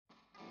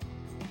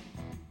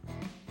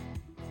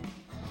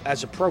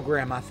as a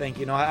program, I think,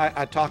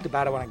 I talked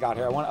about it when I got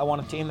here. I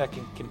want a team that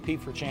can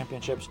compete for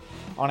championships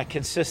on a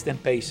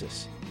consistent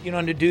basis.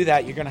 And to do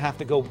that, to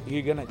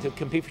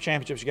compete for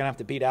championships, you're going to have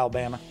to beat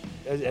Alabama.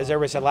 As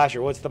everybody said last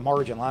year, what's the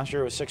margin? Last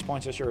year it was 6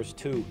 points, this year it was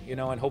 2,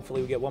 and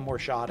hopefully we get one more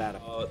shot at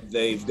it.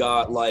 They've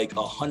got like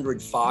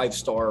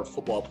 105-star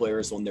football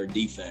players on their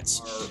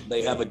defense.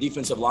 They have a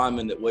defensive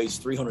lineman that weighs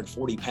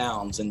 340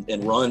 pounds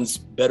and runs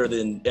better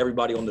than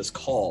everybody on this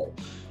call.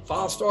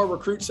 5-star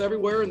recruits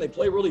everywhere, and they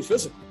play really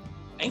physical.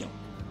 Damn.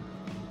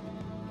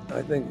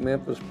 I think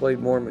Memphis played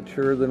more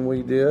mature than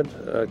we did.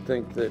 I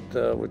think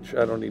that, which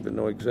I don't even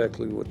know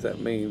exactly what that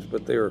means,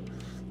 but they were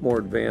more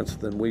advanced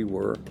than we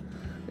were.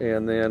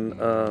 And then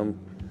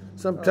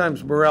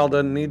sometimes morale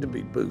doesn't need to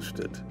be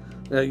boosted.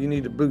 Now, you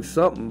need to boost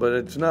something, but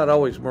it's not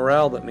always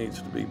morale that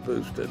needs to be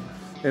boosted.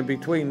 And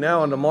between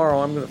now and tomorrow,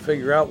 I'm going to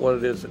figure out what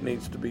it is that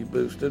needs to be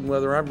boosted. And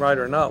whether I'm right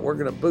or not, we're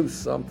going to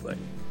boost something.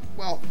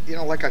 Well,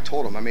 like I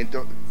told him, I mean,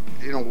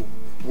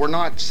 we're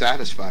not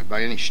satisfied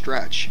by any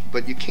stretch,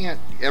 but you can't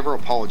ever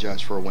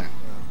apologize for a win.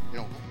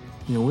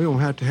 We don't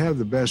have to have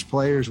the best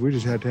players. We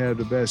just have to have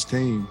the best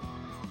team.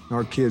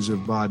 Our kids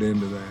have bought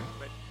into that.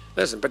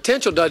 Listen,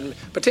 potential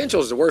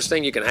is the worst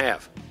thing you can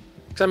have.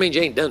 Because that means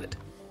you ain't done it.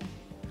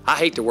 I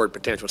hate the word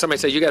potential. When somebody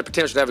says you got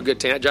potential to have a good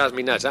team, that drives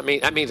me nuts. That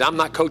means I'm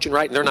not coaching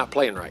right and they're not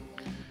playing right.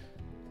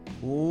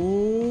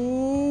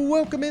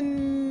 Welcome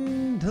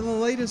in to the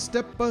latest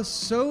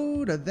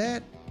episode of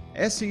that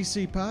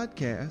SEC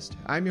podcast.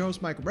 I'm your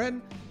host, Michael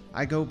Bratton.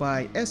 I go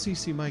by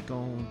SEC Mike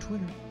on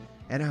Twitter.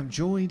 And I'm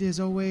joined, as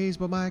always,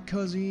 by my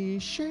cousin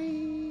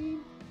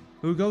Shane,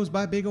 who goes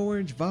by Big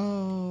Orange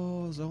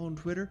Vols on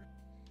Twitter.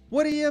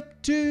 What are you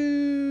up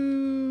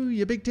to,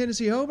 you big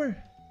Tennessee homer?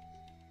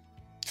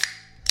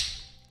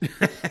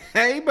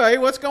 Hey, buddy,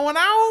 what's going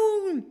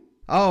on?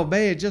 Oh,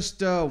 man,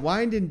 just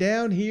winding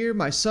down here.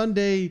 My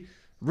Sunday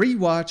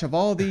rewatch of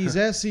all these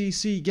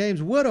SEC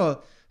games. What a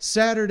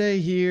Saturday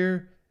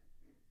here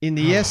in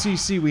the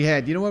SEC we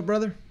had. You know what,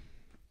 brother?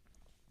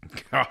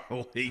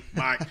 Golly,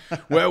 Mike.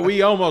 Well,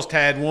 we almost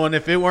had one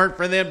if it weren't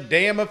for them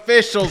damn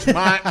officials,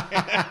 Mike.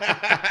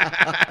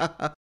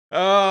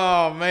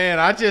 Oh, man.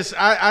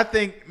 I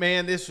think,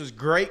 man, this was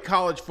great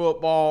college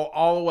football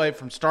all the way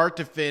from start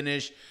to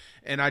finish.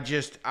 And I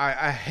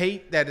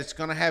hate that it's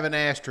going to have an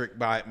asterisk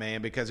by it,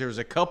 man, because there was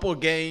a couple of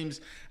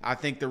games I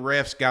think the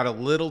refs got a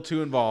little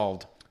too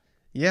involved.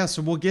 Yeah,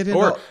 so we'll get into...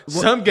 Or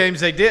some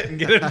games they didn't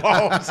get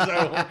involved,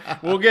 so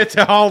we'll get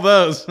to all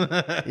those.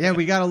 Yeah,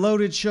 we got a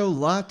loaded show,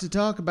 lot to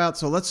talk about,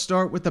 so let's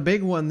start with the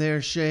big one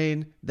there,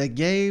 Shane. The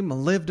game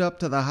lived up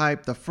to the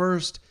hype, the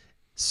first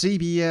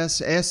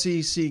CBS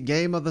SEC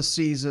game of the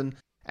season.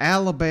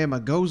 Alabama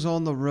goes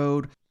on the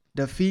road,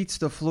 defeats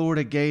the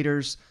Florida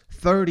Gators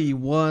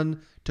 31-29.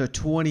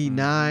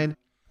 A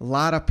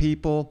lot of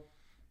people...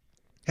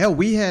 Hell,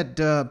 we had,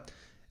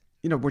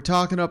 we're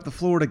talking up the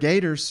Florida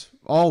Gators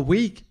all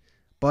week.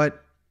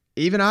 But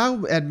even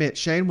I'll admit,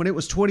 Shane, when it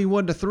was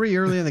 21-3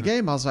 early in the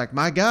game, I was like,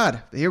 my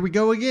God, here we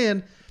go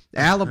again.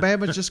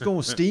 Alabama's just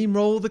going to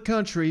steamroll the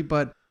country.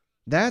 But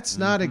that's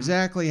not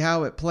exactly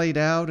how it played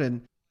out.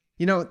 And,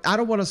 I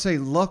don't want to say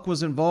luck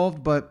was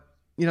involved, but,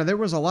 there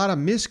was a lot of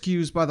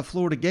miscues by the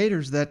Florida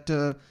Gators that,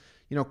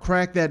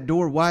 cracked that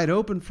door wide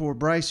open for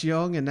Bryce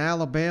Young and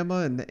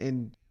Alabama.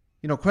 And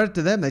credit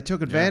to them, they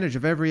took advantage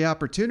of every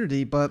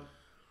opportunity. But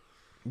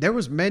there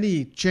was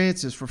many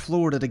chances for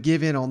Florida to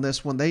give in on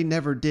this one. They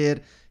never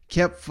did,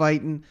 kept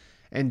fighting,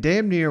 and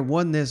damn near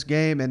won this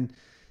game. And,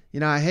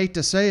 I hate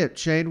to say it,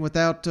 Shane,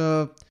 without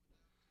a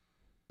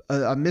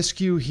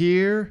miscue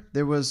here,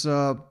 there was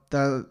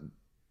the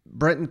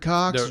Brenton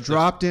Cox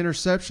dropped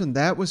interception.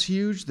 That was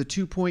huge. The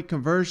 2-point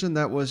conversion,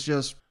 that was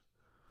just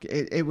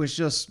it was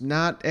just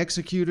not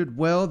executed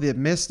well. The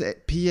missed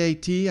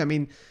PAT. I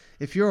mean,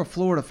 if you're a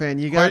Florida fan,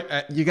 you got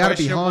to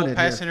be haunted.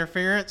 Pass here.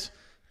 Interference.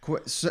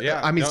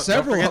 Yeah, I mean,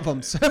 several of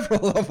them.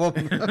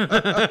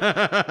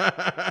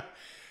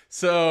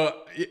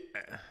 So,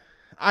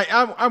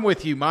 I'm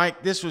with you,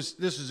 Mike. This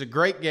was a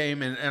great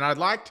game, and I'd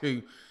like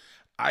to.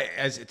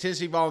 As a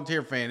Tennessee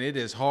Volunteer fan, it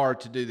is hard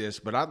to do this,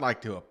 but I'd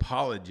like to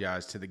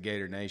apologize to the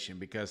Gator Nation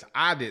because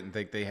I didn't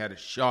think they had a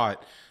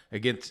shot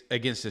against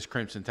this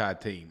Crimson Tide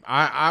team.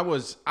 I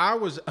was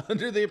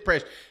under the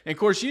impression, and of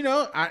course,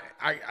 I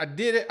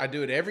did it. I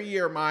do it every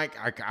year, Mike.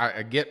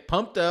 I get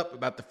pumped up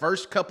about the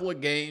first couple of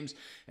games,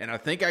 and I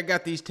think I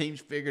got these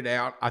teams figured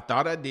out. I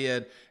thought I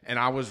did, and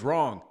I was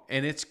wrong.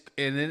 And it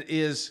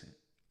is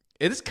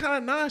kind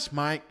of nice,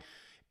 Mike.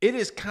 It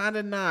is kind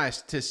of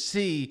nice to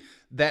see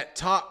that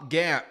top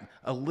gap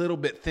a little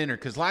bit thinner,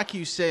 because like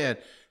you said,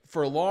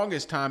 for the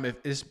longest time,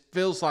 it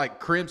feels like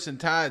Crimson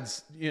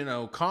Tide's,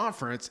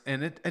 conference,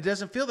 and it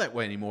doesn't feel that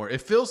way anymore.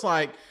 It feels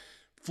like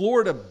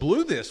Florida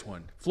blew this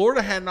one.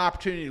 Florida had an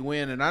opportunity to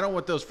win, and I don't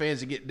want those fans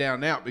to get down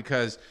and out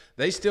because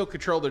they still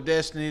control their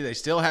destiny. They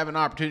still have an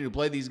opportunity to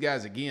play these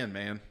guys again,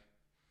 man.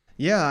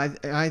 Yeah,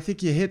 I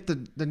think you hit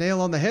the nail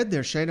on the head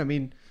there, Shane. I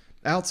mean,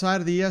 outside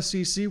of the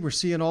SEC, we're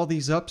seeing all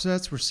these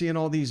upsets. We're seeing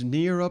all these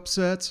near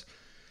upsets.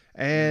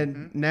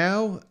 And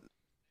now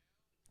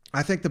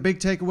I think the big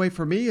takeaway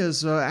for me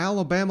is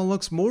Alabama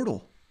looks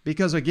mortal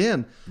because,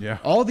 again,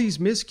 all these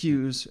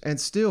miscues, and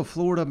still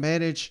Florida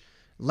managed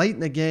late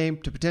in the game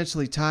to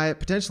potentially tie it,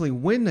 potentially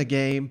win the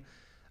game.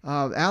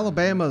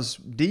 Alabama's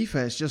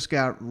defense just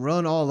got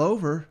run all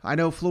over. I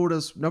know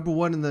Florida's number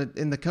one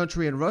in the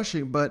country in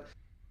rushing, but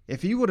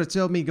if you would have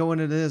told me going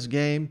into this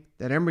game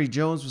that Emory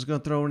Jones was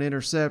going to throw an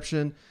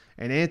interception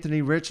and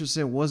Anthony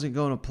Richardson wasn't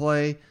going to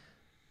play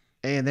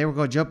and they were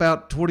going to jump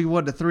out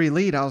 21-3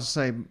 lead, I was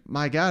say,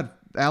 my God,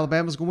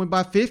 Alabama's going to win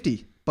by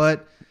 50.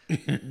 But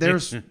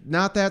there's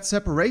not that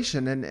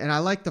separation, and I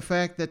like the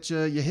fact that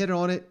you hit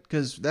on it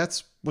because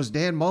that was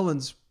Dan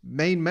Mullen's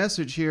main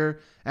message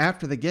here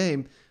after the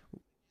game.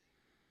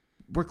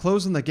 We're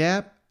closing the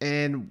gap,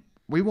 and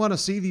we want to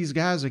see these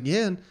guys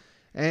again.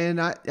 And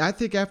I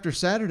think after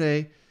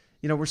Saturday,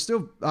 we're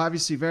still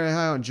obviously very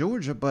high on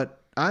Georgia,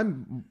 but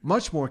I'm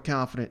much more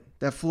confident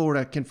that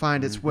Florida can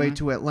find its way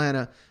to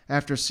Atlanta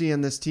after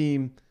seeing this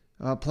team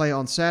play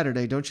on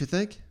Saturday. Don't you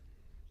think?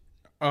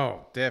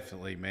 Oh,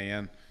 definitely,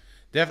 man.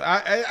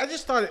 I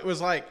just thought it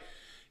was like,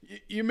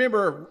 you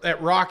remember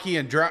at Rocky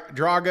and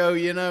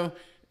Drago,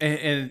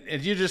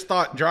 and you just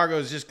thought Drago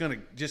was just going to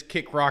just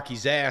kick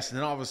Rocky's ass. And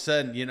then all of a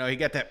sudden, he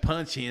got that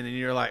punch in and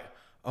you're like,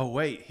 oh,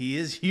 wait, he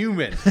is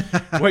human.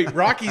 Wait,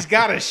 Rocky's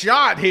got a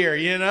shot here,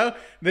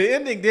 The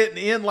ending didn't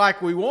end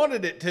like we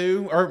wanted it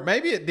to, or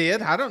maybe it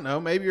did. I don't know.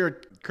 Maybe you're a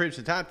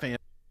Crimson Tide fan.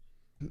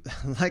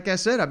 Like I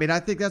said, I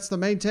think that's the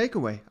main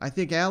takeaway. I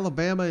think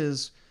Alabama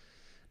is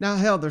now,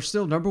 hell, they're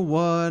still number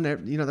one. They're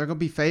going to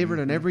be favored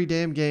in every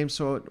damn game,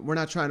 so we're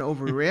not trying to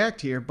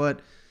overreact here. But,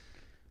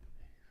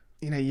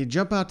 you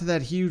jump out to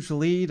that huge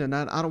lead, and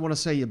I don't want to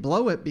say you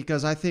blow it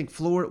because I think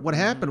what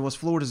happened was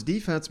Florida's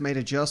defense made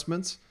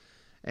adjustments,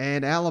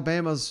 and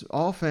Alabama's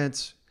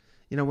offense,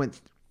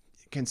 went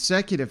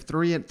consecutive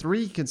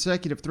three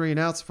consecutive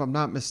 3-and-outs, if I'm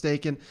not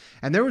mistaken.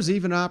 And there was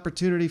even an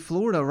opportunity,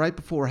 Florida, right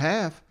before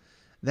half.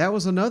 That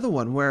was another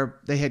one where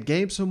they had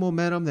gained some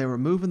momentum. They were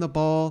moving the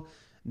ball.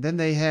 Then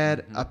they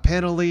had a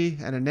penalty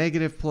and a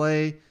negative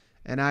play.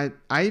 And I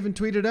even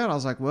tweeted out, I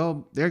was like,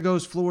 well, there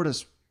goes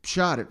Florida's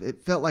shot.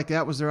 It felt like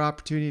that was their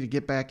opportunity to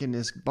get back in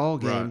this ball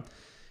game. Right.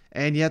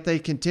 And yet they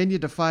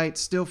continued to fight,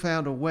 still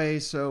found a way.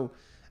 So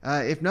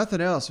if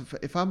nothing else,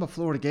 if I'm a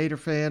Florida Gator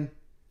fan,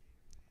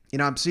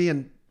 I've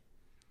seen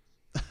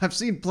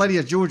plenty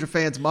of Georgia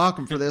fans mock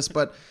them for this,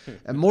 but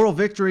a moral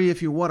victory,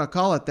 if you want to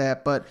call it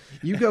that. But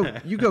you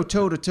go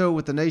toe to toe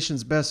with the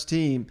nation's best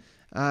team.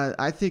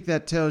 I think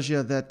that tells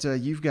you that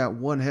you've got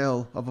one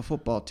hell of a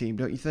football team,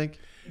 don't you think?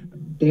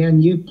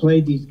 Dan, you've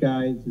played these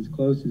guys as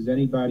close as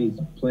anybody's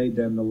played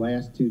them the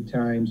last two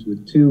times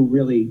with two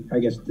really, I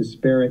guess,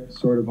 disparate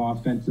sort of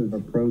offensive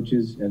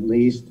approaches, at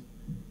least.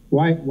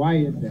 Why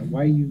is that?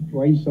 Why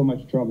are you so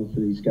much trouble for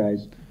these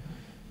guys?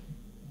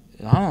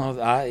 I don't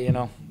know. I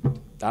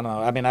don't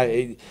know. I mean,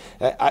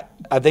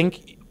 I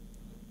think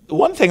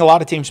one thing a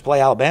lot of teams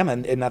play Alabama,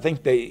 and I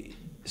think they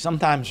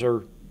sometimes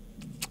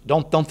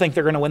don't think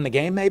they're going to win the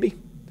game. Maybe.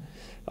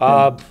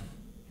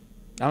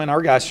 I mean,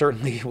 our guys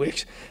certainly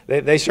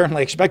they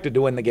certainly expected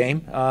to win the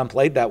game.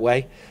 Played that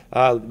way.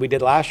 We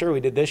did last year. We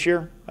did this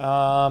year.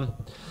 I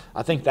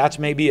think that's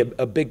maybe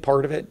a big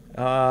part of it.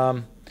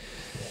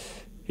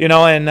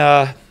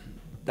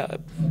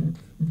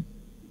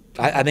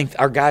 I think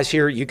our guys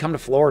here, you come to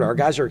Florida, our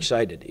guys are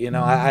excited.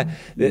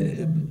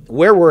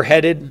 Where we're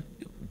headed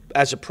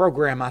as a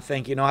program, I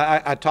think,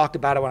 I talked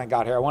about it when I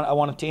got here. I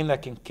want a team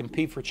that can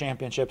compete for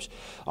championships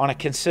on a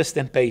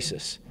consistent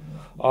basis.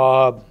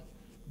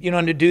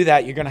 And to do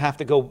that,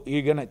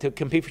 to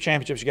compete for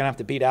championships, you're going to have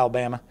to beat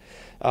Alabama.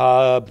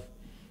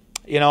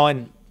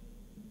 And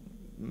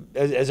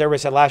as everybody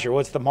said last year,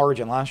 what's the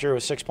margin? Last year it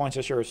was 6 points,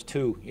 this year it was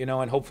 2,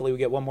 and hopefully we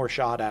get one more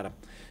shot at them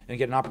and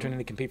get an opportunity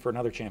to compete for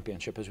another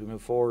championship as we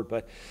move forward.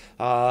 But,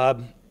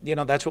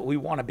 that's what we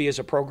want to be as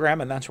a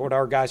program, and that's what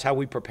our guys, how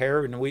we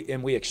prepare and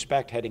we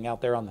expect heading out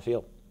there on the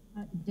field.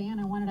 Dan,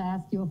 I wanted to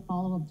ask you a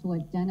follow-up to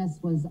what Dennis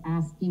was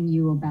asking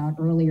you about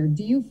earlier.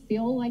 Do you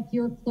feel like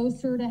you're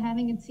closer to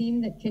having a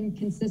team that can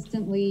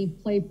consistently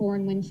play for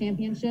and win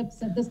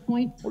championships at this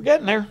point? We're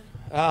getting there.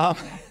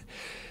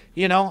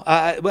 We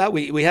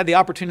had the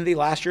opportunity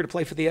last year to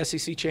play for the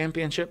SEC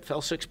championship,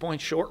 fell 6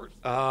 points short.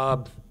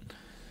 The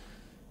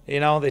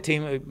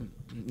team,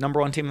 number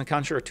one team in the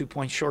country, are 2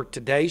 points short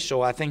today.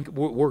 So I think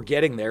we're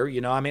getting there.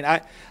 I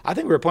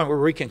think we're at a point where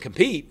we can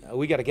compete.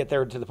 We got to get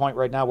there to the point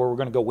right now where we're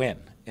going to go win.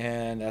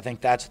 And I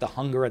think that's the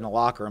hunger in the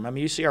locker room. I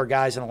mean, you see our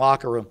guys in the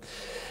locker room.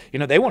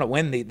 They want to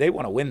win. They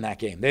want to win that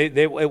game.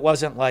 It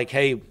wasn't like,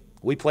 hey,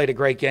 we played a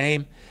great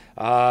game.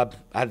 I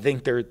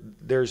think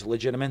there's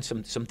legitimate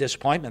some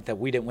disappointment that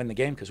we didn't win the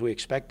game because we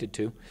expected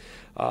to.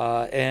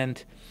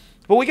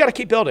 But we got to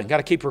keep building, got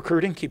to keep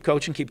recruiting, keep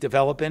coaching, keep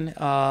developing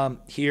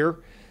here.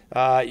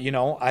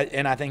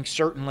 I think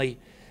certainly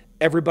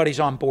everybody's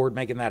on board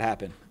making that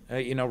happen.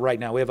 right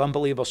now. We have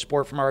unbelievable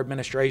support from our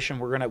administration.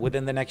 We're going to,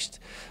 within the next,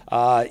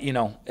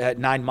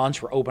 9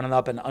 months, we're opening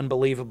up an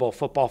unbelievable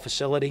football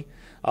facility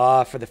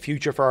for the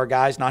future for our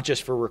guys, not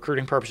just for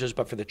recruiting purposes,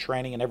 but for the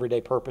training and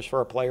everyday purpose for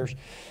our players.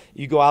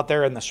 You go out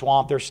there in the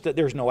swamp,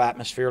 there's no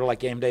atmosphere like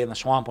game day in the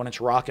swamp when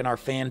it's rocking. Our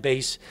fan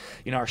base,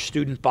 our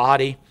student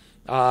body,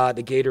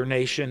 the Gator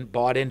Nation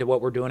bought into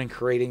what we're doing and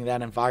creating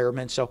that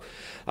environment. So,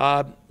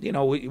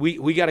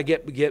 we got to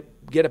get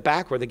it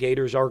back where the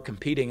Gators are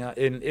competing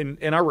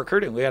in our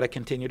recruiting. We got to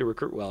continue to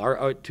recruit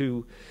well,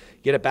 to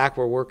get it back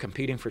where we're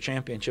competing for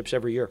championships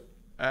every year.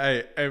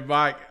 Hey,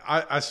 Mike,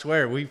 I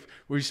swear we've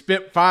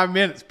spent 5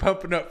 minutes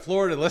pumping up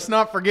Florida. Let's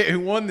not forget who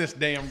won this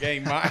damn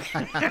game, Mike.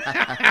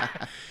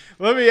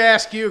 Let me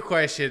ask you a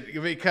question,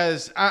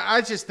 because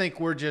I just think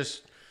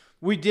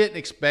we didn't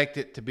expect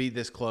it to be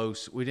this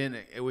close. We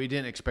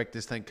didn't expect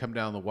this thing to come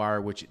down the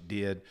wire, which it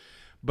did.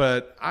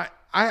 But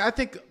I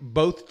think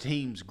both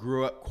teams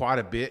grew up quite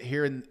a bit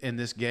here in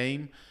this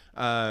game.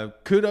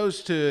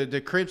 Kudos to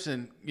the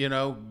Crimson,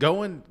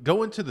 going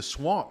to the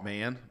swamp,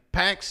 man.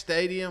 Packed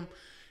stadium.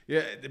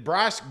 Yeah,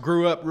 Bryce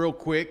grew up real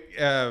quick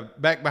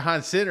back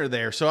behind center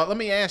there. So let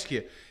me ask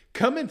you,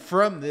 coming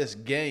from this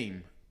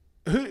game,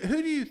 who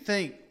do you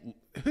think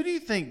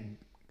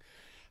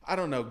I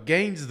don't know,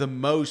 gains the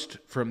most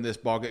from this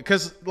ball game?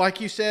 Because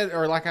like you said,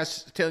 or like I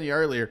was telling you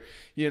earlier,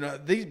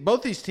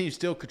 both these teams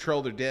still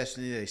control their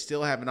destiny. They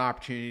still have an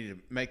opportunity to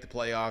make the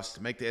playoffs,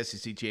 to make the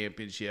SEC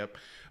championship.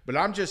 But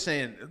I'm just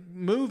saying,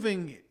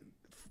 moving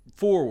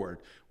forward,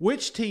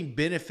 which team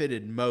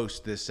benefited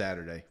most this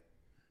Saturday?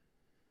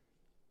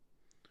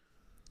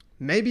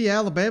 Maybe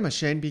Alabama,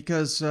 Shane,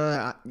 because,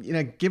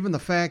 given the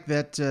fact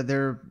that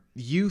their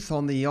youth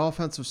on the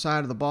offensive side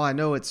of the ball, I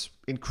know it's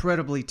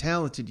incredibly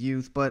talented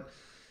youth, but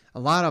a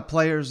lot of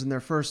players in their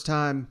first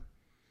time,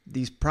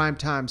 these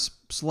primetime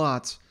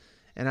slots,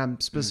 and I'm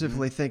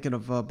specifically thinking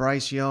of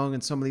Bryce Young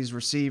and some of these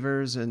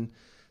receivers and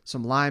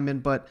some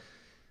linemen, but,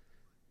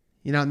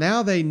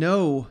 now they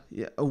know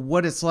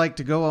what it's like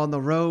to go on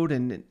the road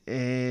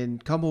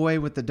and come away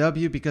with the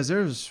W, because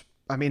there's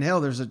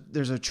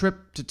a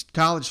trip to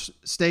College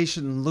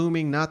Station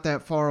looming not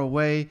that far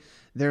away.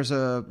 There's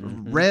a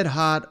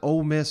red-hot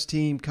Ole Miss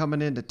team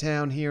coming into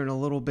town here in a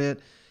little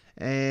bit.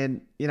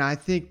 And, I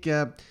think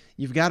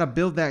you've got to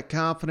build that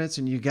confidence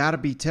and you got to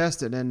be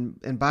tested.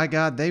 And by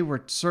God, they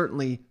were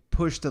certainly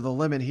pushed to the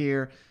limit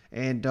here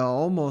and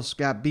almost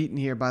got beaten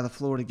here by the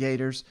Florida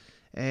Gators.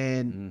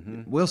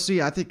 And we'll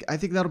see. I think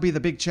that'll be the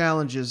big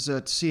challenge, is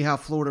to see how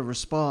Florida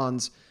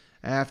responds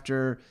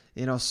after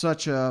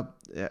such a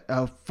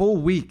full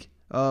week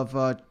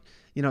of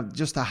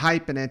just the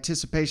hype and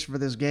anticipation for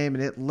this game,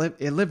 and it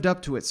lived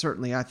up to it,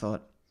 certainly, I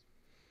thought.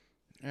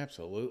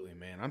 Absolutely,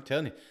 man. I'm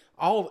telling you,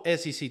 all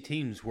SEC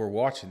teams were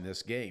watching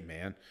this game,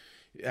 man.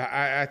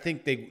 I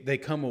think they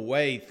come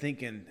away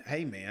thinking,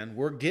 hey, man,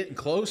 we're getting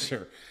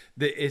closer.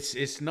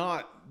 It's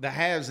not the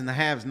haves and the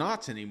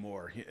have-nots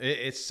anymore.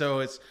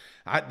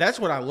 That's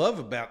what I love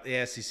about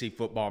the SEC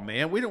football,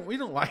 man. We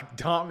don't like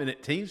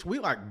dominant teams. We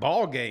like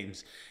ball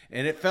games,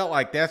 and it felt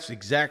like that's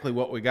exactly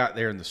what we got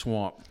there in the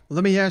swamp.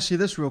 Let me ask you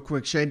this real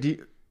quick,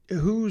 Shane.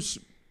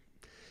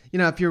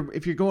 If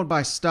you're going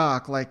by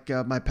stock, like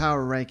my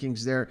power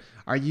rankings, there,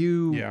 are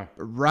you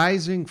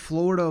rising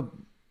Florida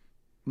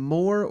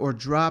more or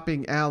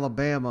dropping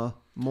Alabama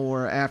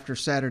more after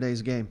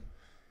Saturday's game?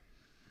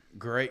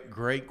 Great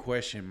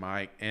question,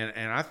 Mike.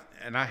 And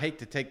I hate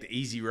to take the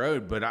easy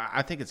road, but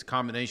I think it's a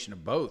combination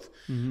of both.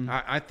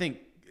 I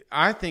think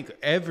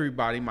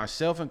everybody,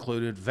 myself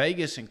included,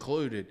 Vegas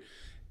included,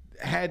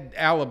 had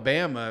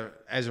Alabama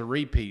as a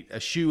repeat, a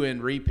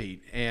shoe-in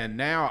repeat, and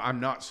now I'm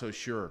not so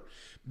sure.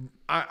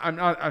 I'm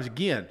not.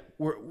 Again,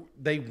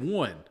 they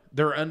won.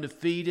 They're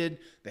undefeated.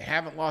 They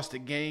haven't lost a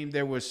game.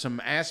 There was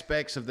some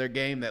aspects of their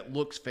game that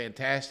looks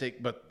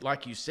fantastic, but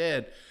like you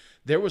said,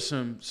 there was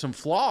some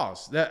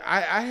flaws that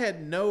I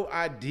had no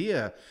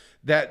idea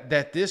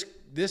that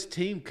this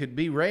team could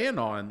be ran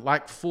on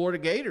like Florida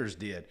Gators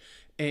did.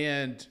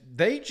 And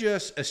they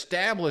just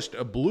established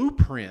a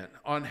blueprint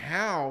on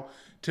how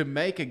to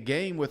make a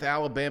game with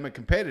Alabama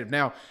competitive.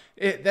 Now,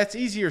 that's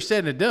easier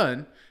said than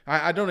done.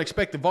 I don't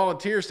expect the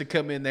Volunteers to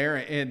come in there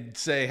and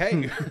say,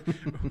 hey,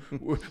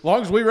 as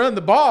long as we run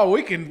the ball,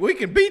 we can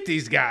beat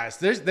these guys.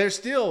 They're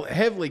still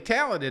heavily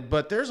talented,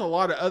 but there's a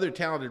lot of other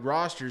talented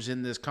rosters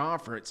in this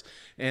conference,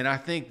 and I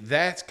think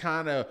that's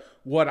kind of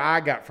what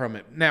I got from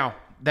it. Now,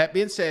 that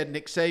being said,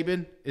 Nick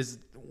Saban is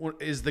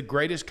the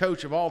greatest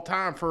coach of all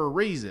time for a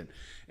reason.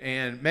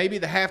 And maybe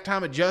the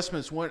halftime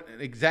adjustments weren't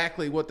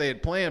exactly what they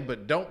had planned,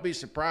 but don't be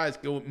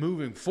surprised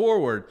moving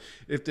forward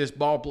if this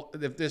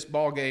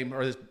ball game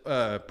or this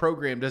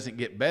program doesn't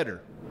get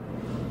better.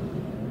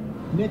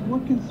 Nick,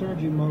 what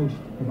concerned you most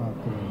about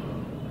today?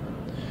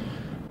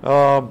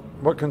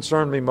 What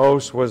concerned me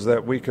most was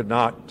that we could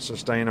not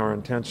sustain our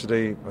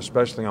intensity,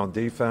 especially on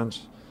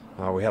defense.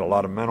 We had a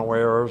lot of mental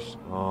errors,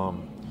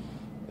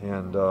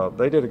 and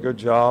they did a good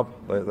job.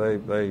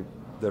 They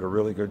did a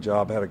really good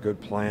job, had a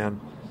good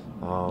plan.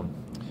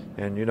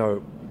 And,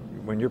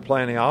 when you're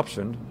playing the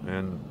option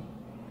and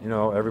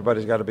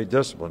everybody's got to be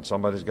disciplined.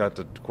 Somebody's got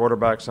the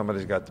quarterback,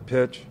 somebody's got the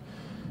pitch.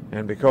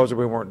 And because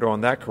we weren't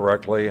doing that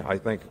correctly, I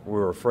think we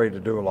were afraid to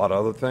do a lot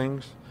of other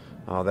things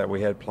that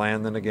we had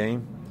planned in the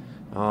game.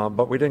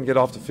 But we didn't get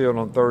off the field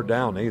on third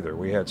down either.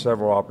 We had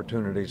several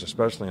opportunities,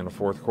 especially in the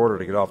fourth quarter,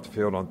 to get off the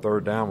field on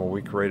third down where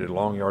we created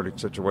long yardage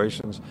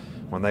situations.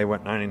 When they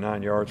went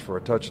 99 yards for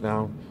a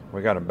touchdown,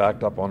 we got them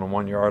backed up on the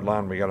 1 yard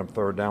line. We got them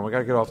third down. We got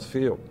to get off the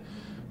field.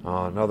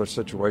 Another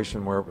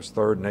situation where it was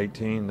 3rd and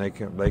 18,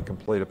 they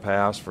complete a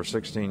pass for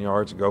 16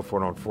 yards and go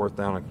for it on fourth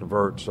down and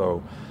convert.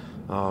 So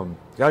got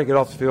to get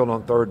off the field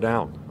on third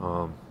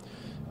down.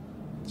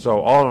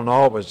 So all in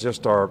all, it was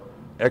just our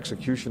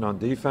execution on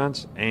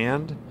defense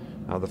and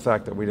the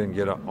fact that we didn't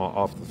get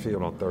off the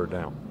field on third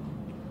down.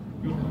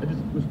 I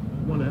just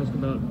want to ask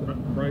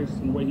about Bryce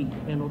and the way he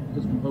handled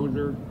his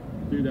composure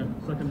through that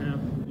second half.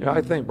 Yeah,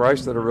 I think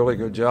Bryce did a really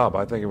good job.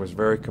 I think it was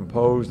very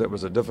composed. It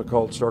was a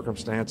difficult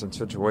circumstance and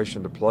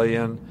situation to play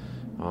in.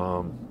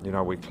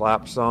 We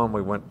clapped some,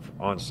 we went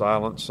on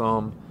silent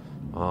some,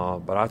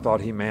 but I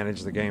thought he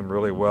managed the game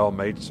really well,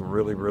 made some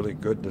really, really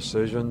good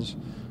decisions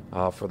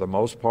for the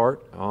most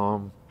part.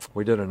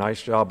 We did a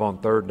nice job on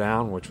third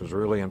down, which was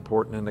really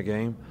important in the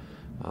game.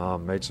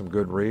 Made some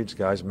good reads.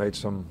 Guys made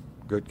some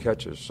good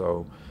catches.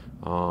 So,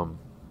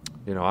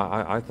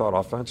 I thought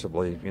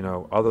offensively,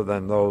 other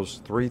than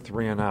those three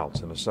and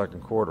outs in the second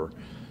quarter,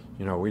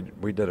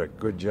 we did a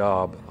good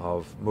job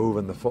of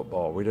moving the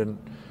football. We didn't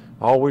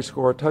always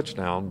score a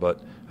touchdown,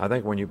 but I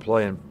think when you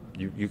play and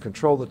you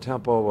control the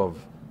tempo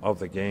of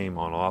the game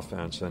on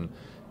offense, and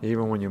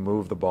even when you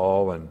move the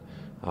ball and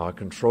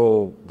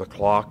control the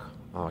clock,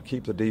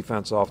 keep the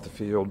defense off the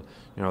field,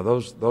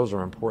 those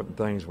are important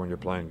things when you're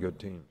playing good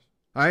teams.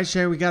 All right,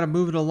 Shane, we got to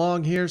move it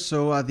along here.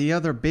 So the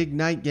other big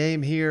night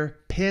game here,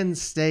 Penn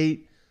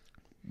State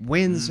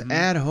wins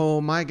at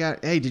home. My God,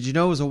 hey, did you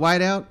know it was a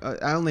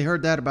whiteout? I only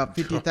heard that about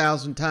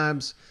 50,000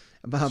 times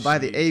by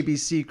the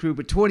ABC crew,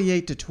 but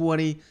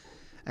 28-20.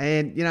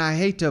 And, I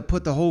hate to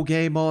put the whole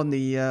game on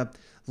the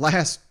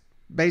last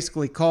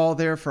basically call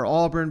there for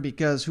Auburn,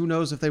 because who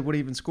knows if they would have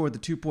even scored the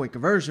 2-point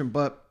conversion.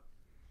 But,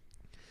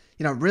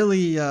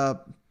 really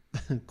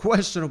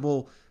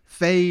questionable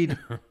fade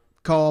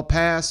call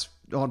pass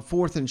on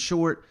 4th and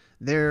short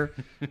there.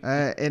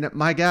 And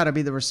my God,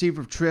 the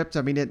receiver tripped.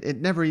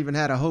 It never even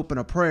had a hope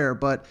and a prayer.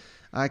 But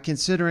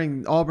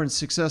considering Auburn's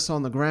success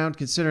on the ground,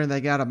 considering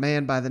they got a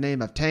man by the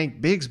name of Tank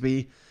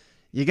Bigsby,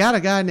 you got a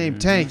guy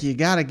named Tank. You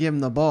got to give him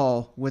the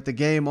ball with the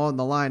game on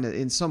the line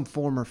in some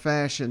form or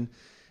fashion.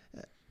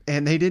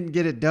 And they didn't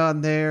get it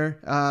done there.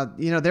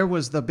 There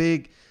was the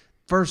big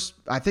first,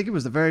 I think it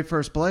was the very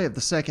first play of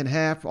the second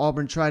half.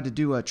 Auburn tried to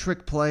do a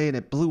trick play, and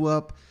it blew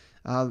up.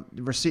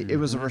 It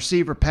was a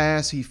receiver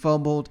pass. He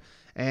fumbled,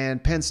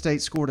 and Penn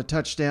State scored a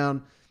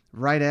touchdown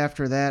right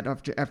after that,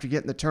 after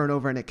getting the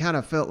turnover, and it kind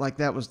of felt like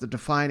that was the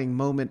defining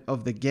moment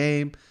of the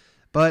game.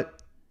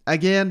 But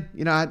again,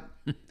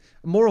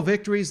 moral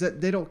victories, that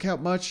they don't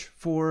count much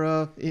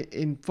for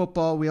in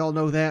football. We all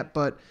know that,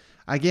 but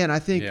again, I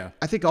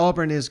think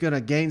Auburn is going to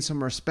gain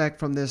some respect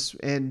from this,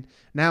 and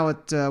now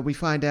we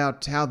find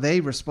out how they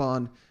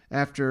respond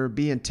after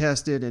being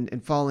tested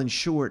and falling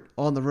short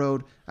on the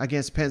road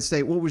against Penn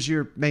State. What was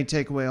your main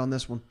takeaway on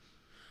this one?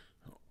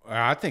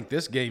 I think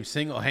this game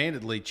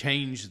single-handedly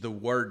changed the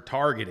word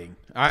targeting.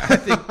 I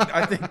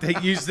think they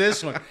use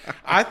this one.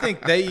 I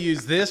think they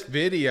use this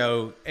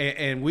video,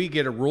 and we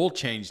get a rule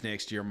change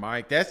next year,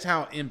 Mike. That's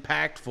how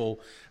impactful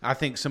I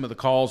think some of the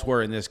calls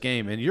were in this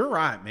game. And you're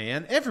right,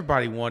 man.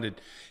 Everybody wanted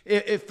 –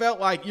 it felt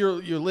like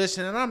you're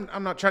listening. And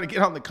I'm not trying to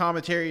get on the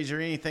commentaries or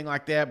anything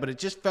like that, but it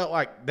just felt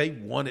like they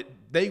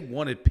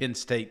wanted Penn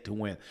State to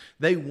win.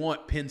 They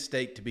want Penn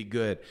State to be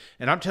good.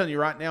 And I'm telling you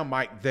right now,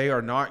 Mike, they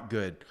are not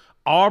good.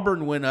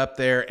 Auburn went up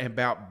there and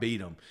about beat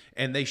them,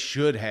 and they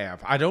should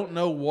have. I don't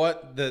know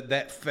what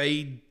that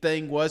fade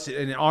thing was,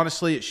 and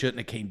honestly, it shouldn't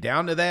have came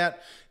down to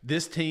that.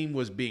 This team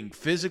was being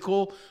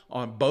physical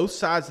on both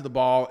sides of the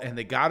ball, and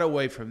they got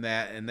away from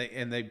that, and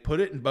they put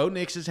it in Bo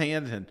Nix's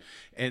hands,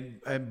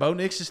 and Bo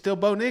Nix is still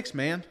Bo Nix,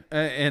 man.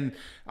 And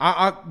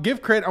I'll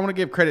give credit. I want to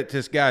give credit to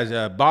this guy's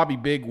Bobby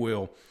Big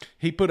Wheel.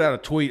 He put out a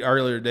tweet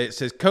earlier today. It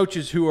says,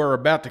 coaches who are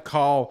about to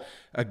call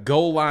a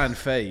goal line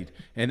fade.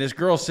 And this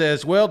girl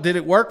says, well, did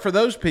it work for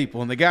those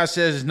people? And the guy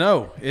says,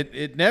 no,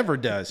 it never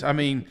does.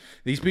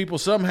 These people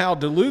somehow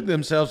delude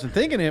themselves in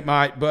thinking it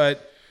might,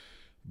 but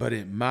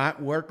it might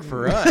work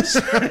for us.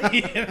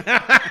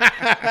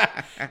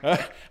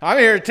 I'm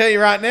here to tell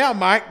you right now,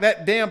 Mike,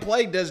 that damn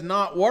play does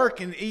not work.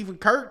 And even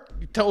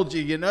Kurt told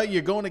you,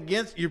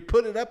 you're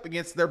put it up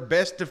against their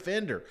best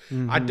defender.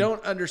 I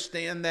don't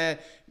understand that.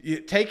 You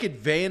take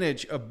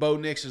advantage of Bo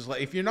Nix's.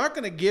 If you're not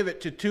going to give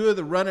it to two of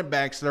the running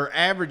backs that are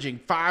averaging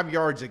 5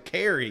 yards a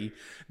carry,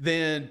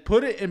 then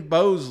put it in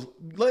Bo's.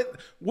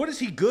 What is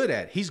he good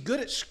at? He's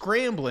good at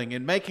scrambling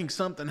and making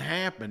something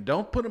happen.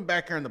 Don't put him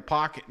back there in the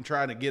pocket and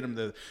try to get him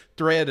to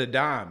thread a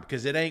dime,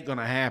 because it ain't going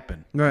to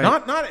happen. Right.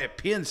 Not at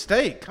Penn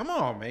State. Come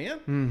on,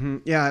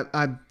 man. Yeah,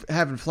 I'm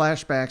having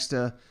flashbacks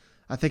to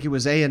I think it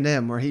was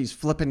A&M, where he's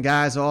flipping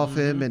guys off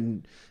him,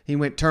 and he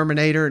went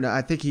Terminator, and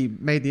I think he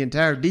made the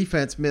entire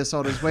defense miss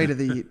on his way to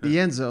the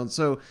end zone.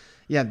 So,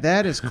 yeah,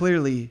 that is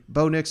clearly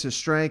Bo Nix's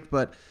strength.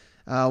 But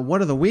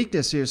one of the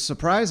weaknesses,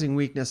 surprising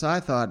weakness,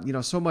 I thought,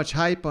 so much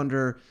hype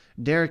under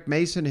Derek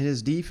Mason and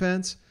his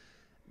defense.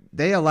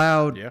 They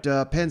allowed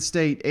Penn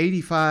State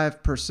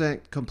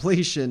 85%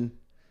 completion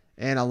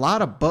and a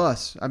lot of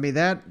busts. I mean,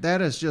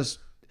 that is just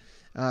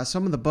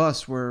some of the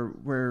busts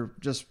were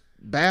just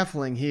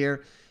baffling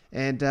here.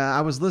 And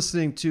I was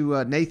listening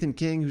to Nathan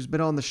King, who's been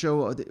on the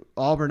show,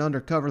 Auburn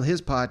Undercover, his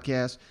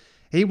podcast.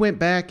 He went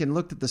back and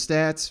looked at the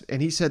stats,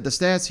 and he said the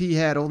stats he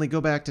had only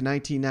go back to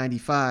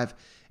 1995,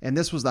 and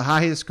this was the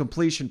highest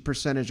completion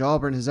percentage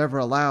Auburn has ever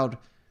allowed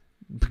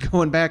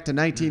going back to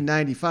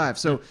 1995.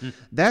 So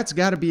that's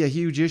got to be a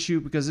huge issue,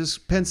 because this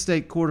Penn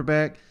State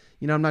quarterback,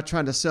 I'm not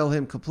trying to sell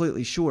him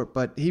completely short,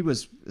 but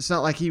it's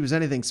not like he was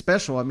anything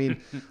special. I mean,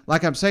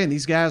 like I'm saying,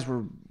 these guys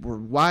were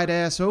wide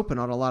ass open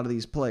on a lot of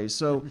these plays.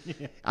 So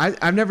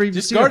I've never even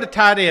just guard the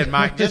tight end,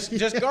 Mike.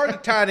 Just guard the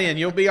tight end.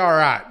 You'll be all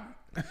right.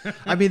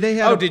 I mean, they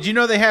had. Did you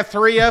know they have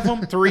 3 of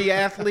them? 3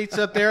 athletes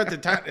up there at the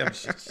time.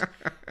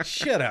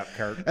 Shut up,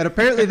 Kurt. And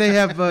apparently they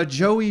have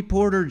Joey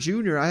Porter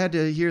Jr. I had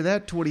to hear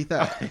that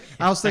 20,000.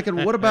 I was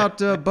thinking, what about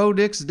Bo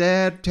Nix's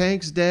dad,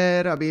 Tank's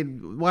dad? I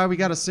mean, why we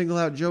got to single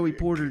out Joey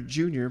Porter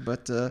Jr.?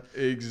 But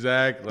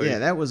exactly. Yeah,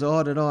 that was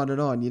on and on and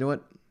on. You know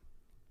what?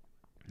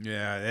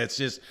 Yeah, it's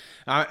just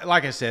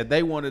like I said,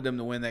 they wanted them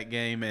to win that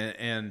game,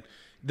 and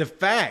the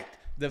fact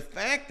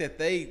that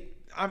they.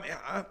 I mean,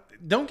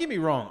 don't get me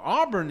wrong.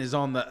 Auburn is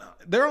they're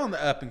on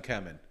the up and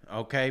coming,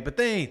 okay, but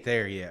they ain't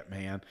there yet,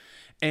 man.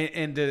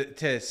 And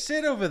to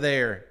sit over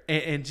there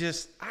and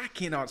just, I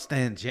cannot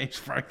stand James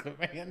Franklin,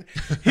 man.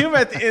 Him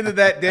at the end of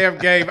that damn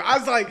game, I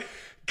was like,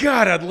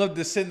 God, I'd love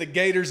to send the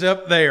Gators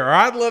up there.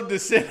 I'd love to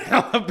send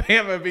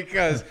Alabama,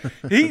 because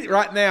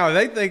right now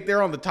they think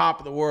they're on the top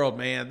of the world,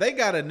 man. They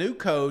got a new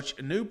coach,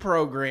 a new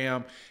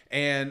program,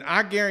 and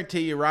I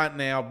guarantee you right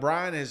now,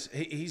 Brian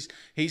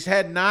he's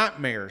had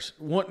nightmares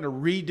wanting to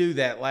redo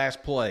that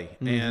last play.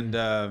 Mm-hmm.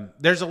 And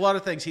there's a lot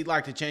of things he'd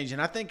like to change.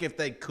 And I think if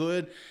they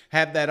could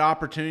have that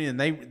opportunity and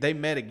they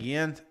met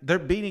again, they're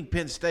beating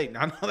Penn State. And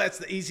I know that's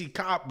the easy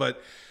cop,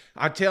 but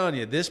I'm telling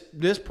you,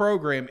 this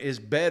program is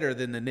better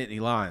than the Nittany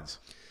Lions.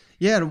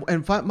 Yeah,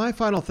 and my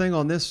final thing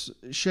on this,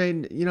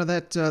 Shane,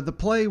 that the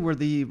play where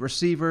the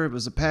receiver, it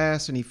was a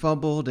pass and he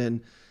fumbled,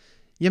 and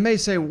you may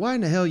say, why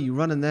in the hell are you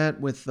running that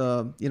with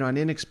an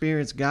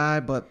inexperienced guy?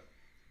 But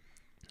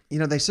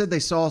they said they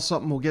saw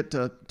something. We'll get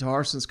to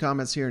Harson's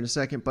comments here in a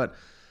second, but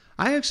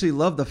I actually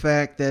love the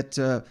fact that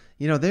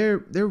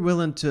they're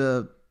willing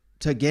to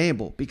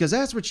gamble, because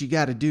that's what you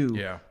got to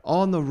do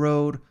on the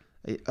road.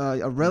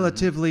 A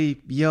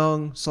relatively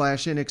young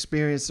 /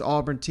 inexperienced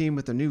Auburn team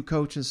with a new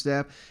coaching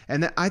staff.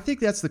 And I think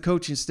that's the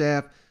coaching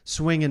staff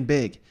swinging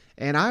big.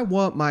 And I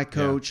want my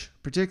coach,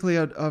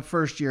 particularly a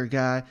first-year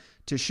guy,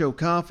 to show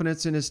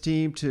confidence in his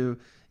team, to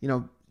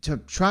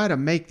try to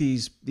make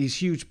these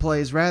huge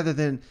plays rather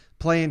than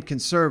playing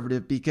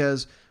conservative.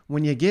 Because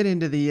when you get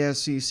into the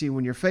SEC,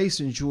 when you're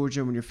facing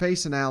Georgia, when you're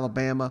facing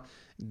Alabama,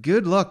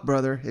 good luck,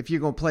 brother, if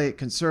you're going to play it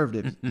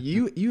conservative.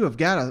 You have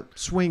got to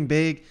swing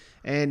big.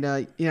 And,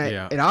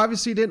 it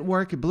obviously didn't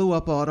work. It blew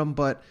up on them.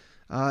 But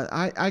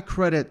I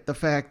credit the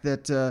fact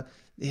that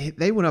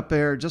they went up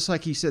there, just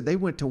like he said, they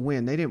went to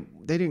win. They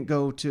didn't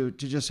go to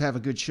just have a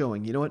good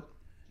showing. You know what?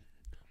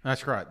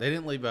 That's right. They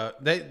didn't leave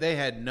out. They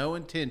had no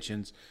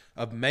intentions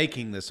of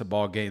making this a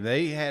ball game.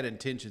 They had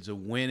intentions of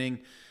winning.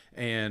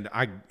 And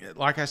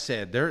like I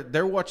said,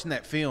 they're watching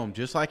that film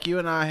just like you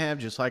and I have,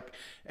 just like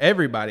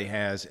everybody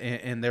has,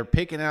 and they're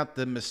picking out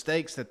the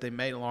mistakes that they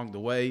made along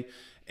the way.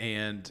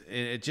 And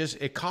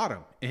it caught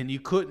them, and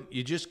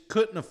you just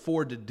couldn't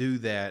afford to do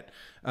that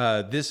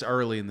this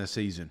early in the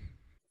season.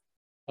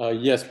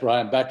 Yes,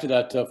 Brian. Back to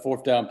that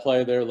fourth down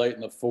play there late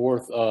in the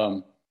fourth.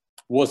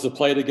 Was the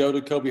play to go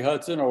to Kobe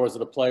Hudson, or was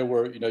it a play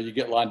where you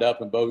get lined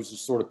up and Bose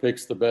just sort of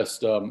picks the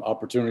best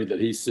opportunity that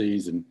he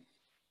sees? And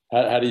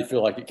how do you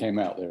feel like it came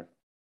out there?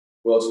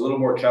 Well, it's a little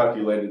more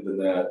calculated than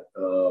that,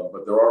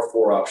 but there are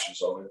 4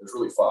 options on it. There's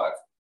really 5,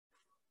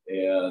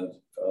 and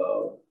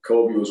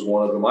Kobe was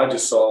one of them. I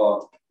just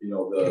saw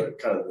the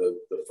kind of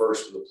the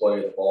first of the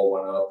play, the ball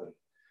went up,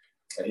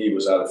 and he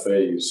was out of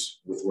phase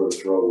with where the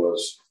throw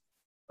was.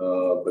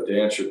 But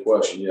to answer your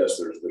question, yes,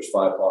 there's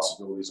 5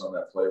 possibilities on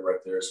that play right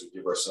there, so we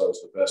give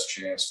ourselves the best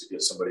chance to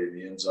get somebody in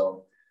the end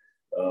zone.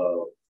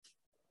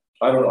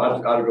 I don't know.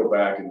 I'd go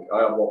back and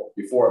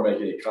before I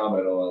make any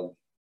comment on,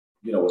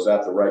 was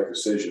that the right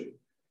decision?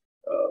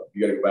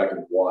 You got to go back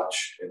and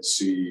watch and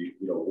see,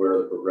 where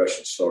the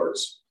progression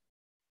starts,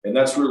 and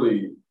that's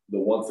really the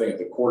one thing at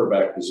the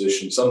quarterback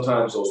position.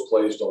 Sometimes those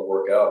plays don't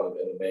work out, and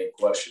the main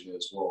question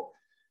is, well,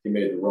 he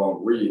made the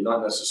wrong read.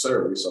 Not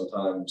necessarily.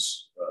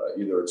 Sometimes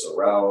either it's a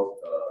route,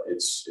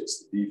 it's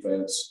the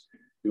defense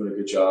doing a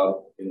good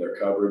job in their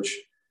coverage.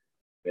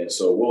 And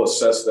so we'll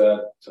assess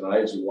that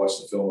tonight as we watch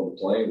the film on the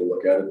plane. We'll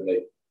look at it and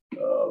make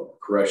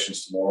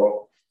corrections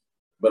tomorrow.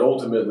 But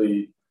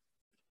ultimately,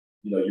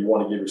 you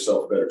want to give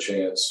yourself a better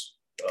chance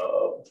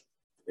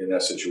in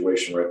that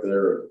situation right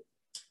there.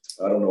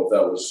 I don't know if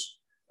that was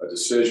a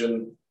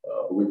decision,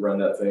 but we've run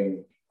that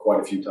thing quite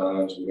a few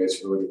times. We made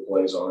some really good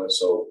plays on it.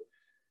 So,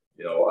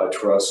 I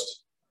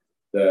trust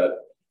that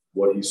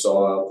what he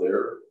saw out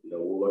there,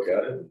 we'll look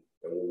at it and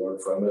we'll learn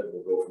from it and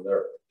we'll go from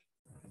there.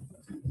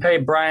 Hey,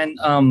 Brian,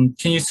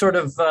 can you sort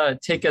of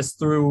take us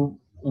through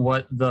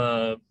what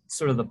the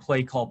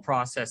play call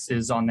process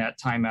is on that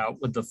timeout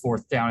with the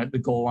 4th down at the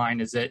goal line?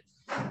 Is it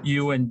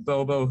you and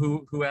Bobo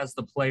who has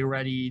the play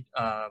ready?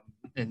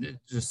 And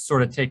just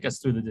sort of take us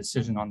through the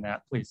decision on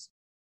that, please.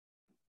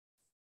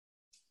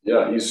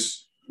 Yeah,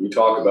 we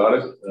talk about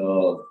it.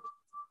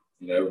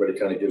 Everybody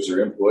kind of gives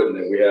their input, and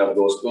then we have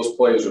those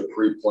plays are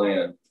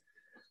pre-planned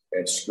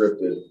and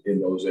scripted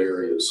in those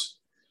areas.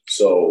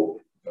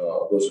 So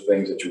those are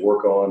things that you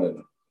work on,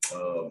 and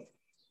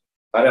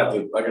I got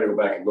to go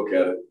back and look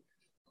at it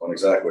on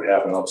exactly what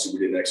happened. Obviously,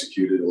 we didn't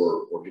execute it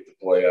or get the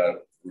play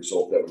out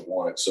result that we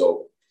wanted.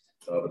 So,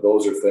 but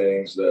those are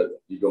things that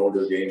you go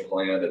into a game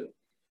plan, and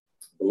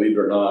believe it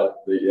or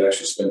not, they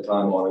actually spend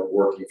time on it,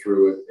 working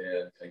through it,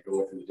 and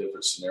going through the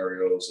different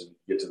scenarios and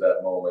get to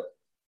that moment.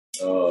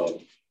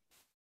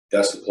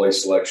 That's the play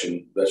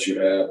selection that you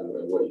have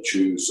and what you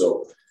choose.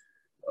 So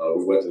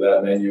we went to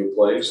that menu of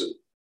plays, and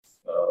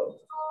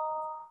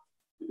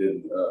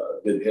it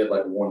didn't hit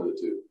like we wanted it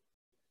to.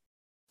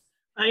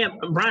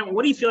 Brian,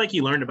 what do you feel like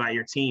you learned about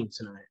your team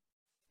tonight?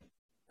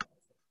 I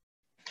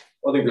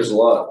think there's a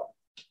lot.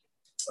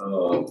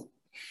 I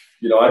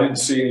didn't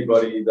see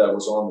anybody that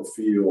was on the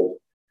field.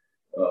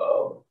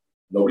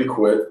 Nobody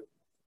quit.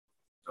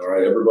 All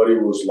right, everybody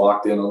was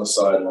locked in on the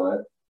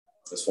sideline.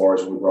 As far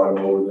as we brought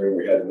them over there,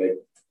 we had to make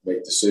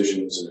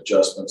decisions and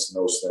adjustments and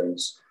those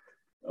things.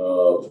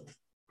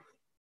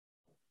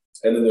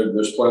 And then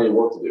there's plenty of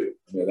work to do.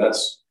 I mean,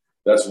 that's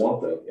one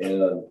thing.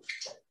 And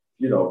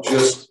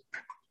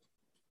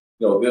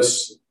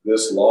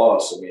this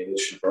loss, I mean, it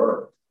should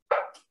burn.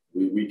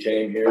 We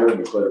came here and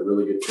we played a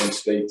really good Penn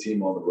State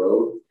team on the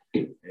road,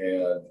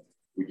 and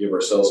we give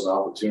ourselves an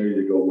opportunity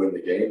to go win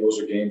the game. Those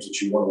are games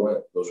that you want to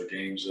win. Those are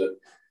games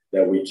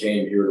that we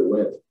came here to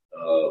win.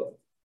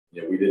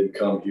 We didn't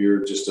come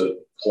here just to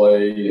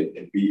play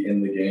and be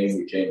in the game.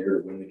 We came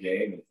here to win the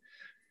game. And,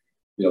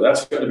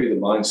 that's going to be the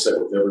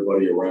mindset with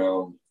everybody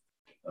around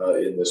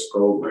in this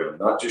program,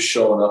 not just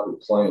showing up and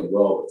playing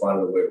well, but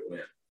finding a way to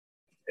win.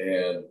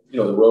 And,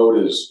 the road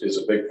is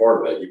a big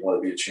part of that. You want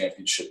to be a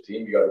championship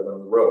team, you got to win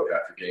on the road.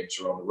 Half your games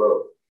are on the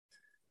road.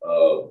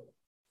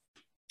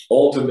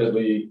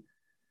 Ultimately,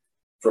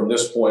 from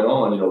this point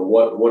on,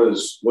 what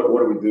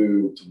do we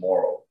do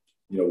tomorrow?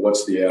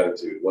 What's the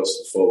attitude? What's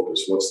the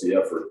focus? What's the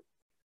effort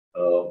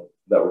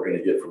that we're going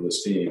to get from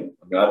this team?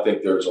 I mean, I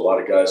think there's a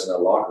lot of guys in that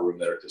locker room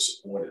that are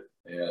disappointed,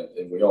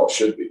 and we all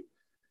should be.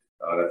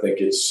 And I think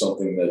it's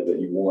something that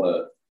you want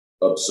to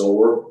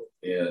absorb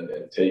and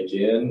take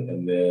in,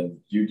 and then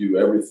you do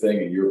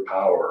everything in your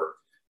power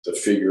to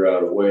figure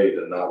out a way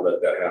to not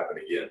let that happen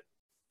again.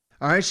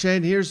 All right,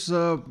 Shane, here's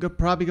probably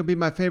going to be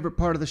my favorite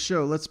part of the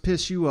show. Let's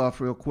piss you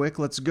off real quick.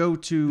 Let's go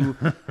to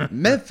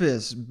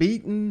Memphis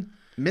beating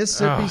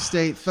Mississippi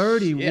State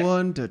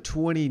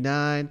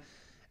 31-29.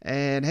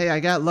 And, hey,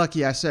 I got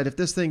lucky. I said if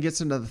this thing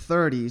gets into the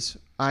 30s,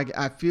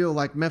 I feel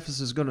like Memphis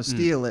is going to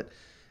steal it.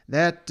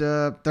 That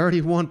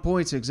 31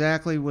 points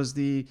exactly was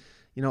the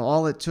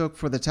all it took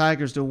for the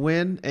Tigers to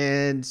win,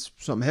 and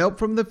some help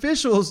from the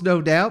officials,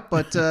 no doubt.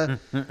 But, I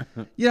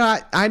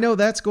know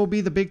that's going to be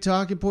the big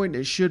talking point,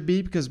 and it should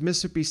be, because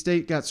Mississippi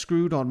State got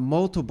screwed on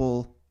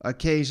multiple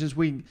occasions.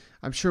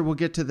 I'm sure we'll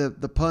get to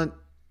the punt,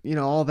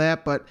 all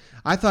that. But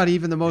I thought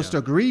even the most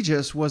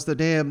egregious was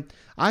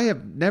I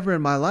have never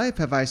in my life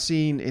have I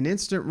seen an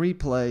instant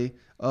replay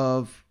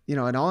of, an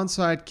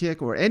onside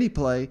kick or any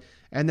play,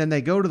 and then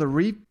they go to the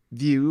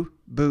review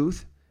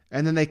booth,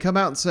 and then they come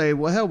out and say,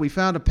 well, hell, we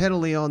found a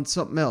penalty on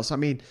something else. I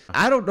mean,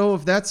 I don't know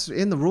if that's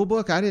in the rule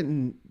book. I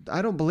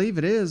don't believe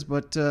it is,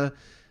 but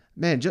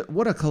man,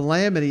 what a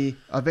calamity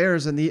of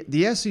errors. And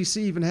the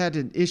SEC even had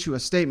to issue a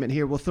statement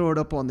here. We'll throw it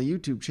up on the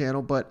YouTube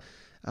channel, but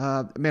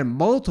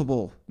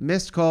multiple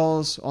missed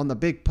calls on the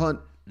big punt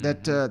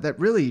that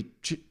really,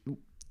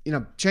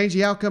 changed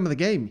the outcome of the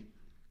game.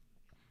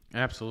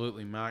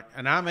 Absolutely, Mike.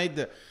 And I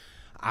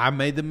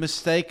made the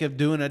mistake of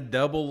doing a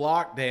double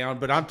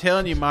lockdown, but I'm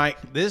telling you,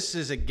 Mike, this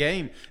is a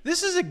game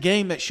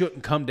that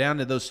shouldn't come down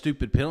to those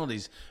stupid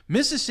penalties.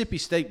 Mississippi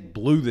State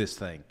blew this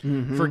thing.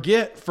 Mm-hmm.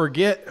 Forget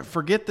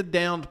the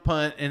downed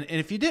punt. And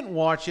if you didn't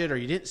watch it or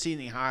you didn't see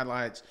any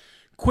highlights,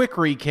 quick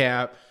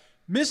recap.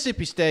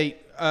 Mississippi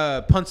State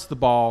punts the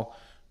ball.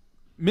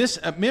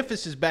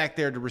 Memphis is back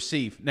there to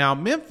receive. Now,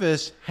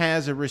 Memphis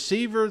has a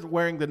receiver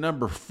wearing the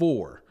number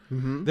 4.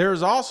 Mm-hmm.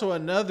 There's also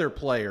another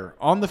player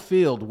on the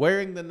field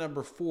wearing the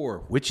number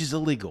 4, which is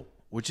illegal,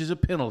 which is a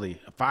penalty,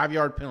 a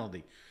 5-yard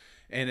penalty,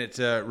 and it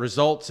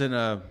results in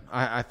I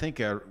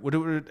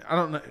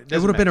don't know. It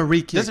would have been a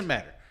re-kick. Doesn't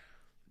matter.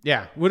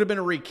 Yeah, would have been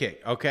a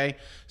re-kick. Okay,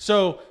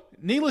 so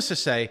needless to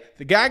say,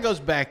 the guy goes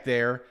back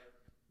there,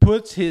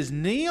 puts his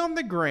knee on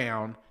the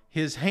ground.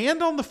 his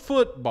hand on the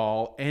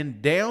football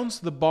and downs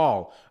the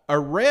ball. A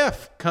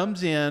ref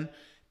comes in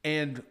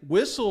and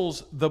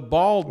whistles the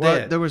ball dead.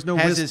 Well, there was no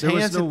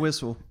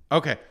whistle.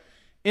 Okay.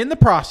 In the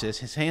process,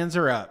 his hands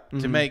are up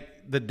to make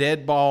the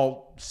dead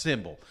ball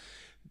symbol.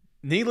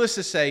 Needless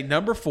to say,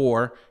 number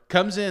 4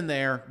 comes in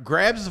there,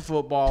 grabs the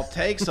football,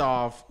 takes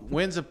off,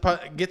 wins a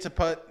putt, gets a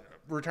putt,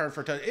 return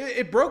for a touch.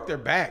 It broke their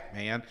back,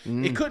 man.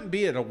 It couldn't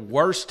be at a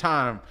worse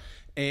time,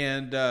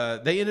 and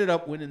they ended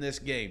up winning this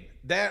game.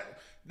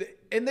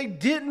 And they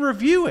didn't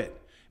review it.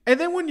 And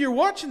then when you're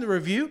watching the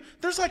review,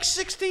 there's like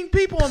 16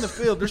 people on the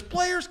field. There's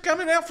players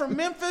coming out from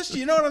Memphis.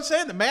 You know what I'm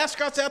saying? The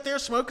mascot's out there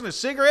smoking a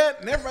cigarette,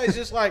 and everybody's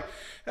just like,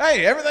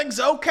 hey, everything's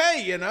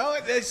okay, you know?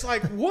 It's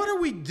like, what are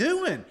we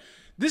doing?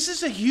 This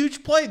is a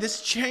huge play.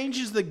 This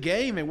changes the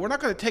game, and we're not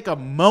going to take a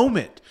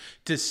moment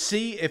to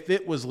see if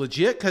it was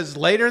legit, because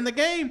later in the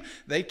game,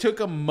 they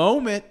took a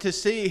moment to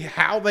see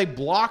how they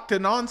blocked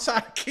an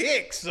onside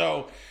kick.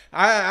 So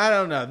I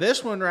don't know.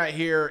 This one right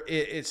here,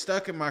 it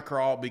stuck in my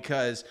craw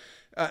because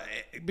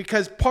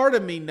part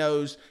of me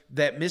knows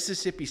that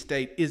Mississippi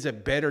State is a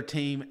better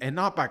team, and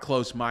not by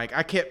close, Mike.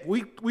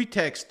 We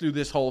text through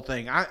this whole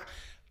thing.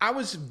 I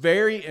was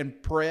very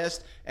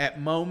impressed at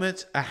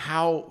moments of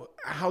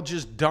how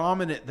just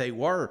dominant they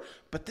were,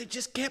 but they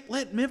just kept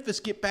letting Memphis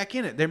get back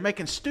in it. They're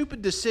making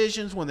stupid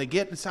decisions when they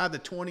get inside the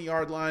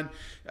 20-yard line.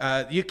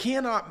 You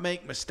cannot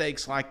make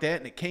mistakes like that,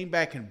 and it came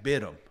back and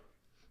bit them.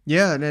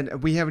 Yeah, and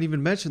then we haven't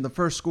even mentioned the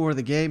first score of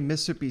the game.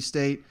 Mississippi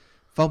State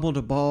fumbled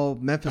a ball.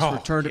 Memphis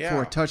returned it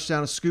for a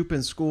touchdown, a scoop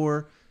and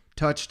score,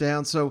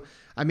 touchdown. So,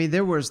 I mean,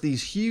 there was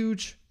these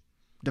huge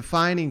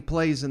defining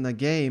plays in the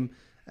game,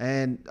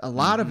 and a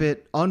lot of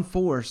it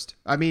unforced.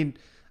 I mean,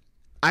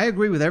 I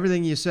agree with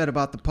everything you said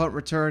about the punt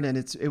return, and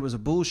it was a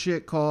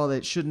bullshit call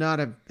that should not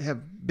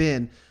have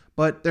been.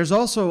 But there's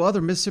also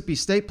other Mississippi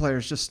State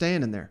players just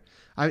standing there.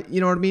 You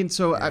know what I mean?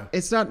 So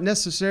it's not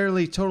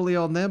necessarily totally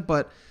on them,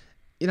 but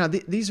you know,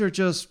 these are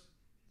just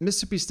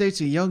Mississippi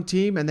State's a young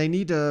team, and they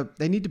need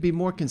to be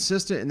more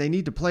consistent, and they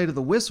need to play to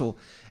the whistle.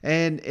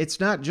 And it's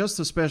not just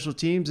the special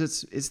teams;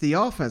 it's the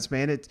offense,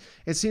 man.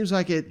 It seems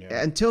like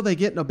until they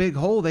get in a big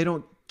hole, they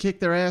don't kick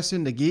their ass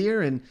into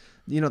gear, and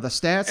you know the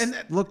stats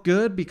look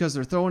good because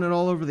they're throwing it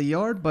all over the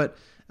yard, but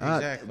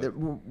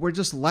we're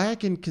just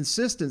lacking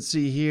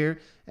consistency here,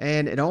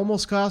 and it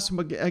almost cost them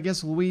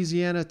against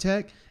Louisiana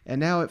Tech, and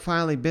now it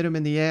finally bit them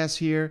in the ass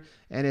here,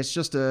 and it's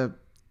just a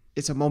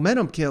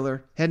momentum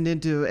killer heading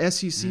into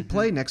SEC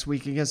play next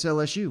week against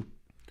LSU.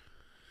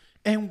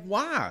 And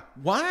why?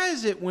 Why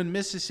is it when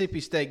Mississippi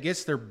State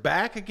gets their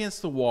back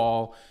against the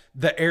wall,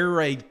 the air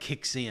raid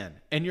kicks in?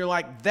 And you're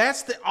like,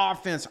 that's the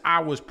offense I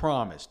was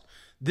promised.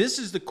 This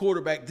is the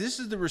quarterback. This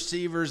is the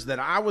receivers that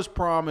I was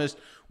promised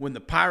when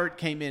the Pirate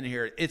came in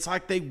here. It's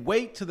like they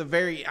wait to the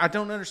very – I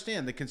don't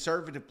understand the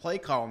conservative play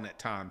calling at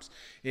times.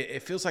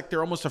 It feels like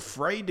they're almost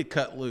afraid to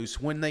cut loose.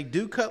 When they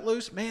do cut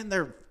loose, man,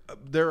 they're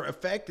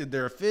effective,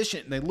 they're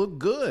efficient, and they look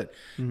good.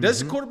 Does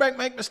the quarterback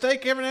make a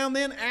mistake every now and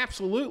then?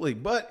 Absolutely.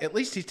 But at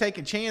least he's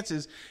taking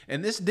chances,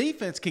 and this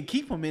defense can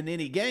keep them in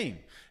any game.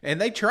 And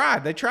they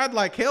tried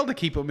like hell to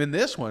keep them in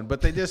this one,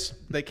 but they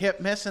kept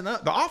messing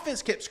up. The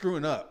offense kept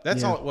screwing up.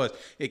 That's all it was.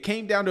 It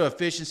came down to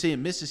efficiency,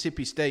 and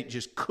Mississippi State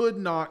just could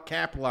not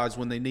capitalize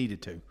when they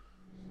needed to.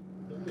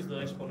 What was the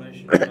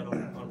explanation you had on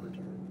the punt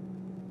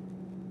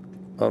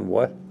return? On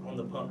what? On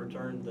the punt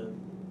return,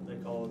 they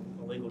called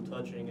illegal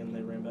touching, and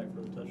they ran back for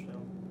the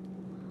touchdown.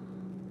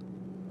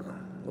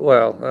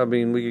 Well, I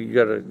mean,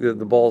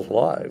 the ball's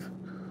live.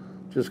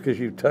 Just because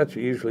you touch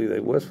it, usually they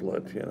whistle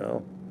it, you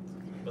know.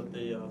 But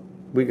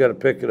we got to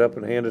pick it up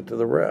and hand it to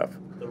the ref.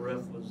 The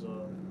ref was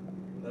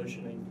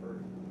motioning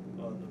for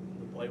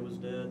the play was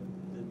dead.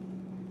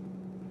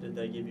 Did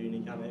they give you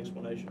any kind of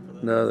explanation for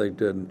that? No, they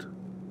didn't.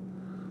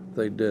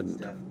 They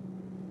didn't.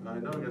 I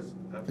know.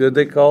 Did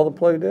they call the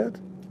play dead?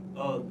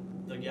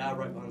 The guy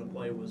right behind the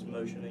play was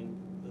motioning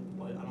the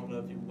play. I don't know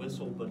if he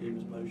whistled, but he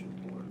was motioning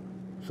for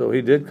it. So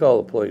he did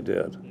call the play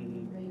dead.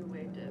 Mm-hmm. You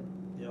waved it.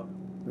 Yeah.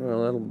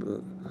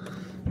 Well,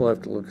 we'll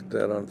have to look at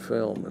that on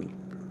film,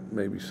 and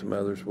maybe some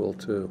others will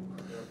too.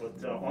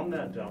 But on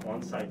that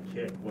onside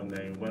kick, when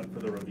they went for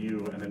the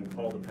review and then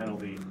called the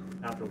penalty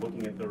after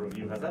looking at the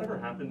review, has that ever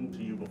happened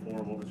to you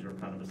before? What was your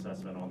kind of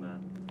assessment on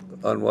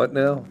that? On what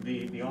now?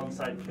 The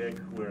onside kick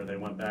where they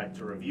went back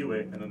to review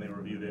it, and then they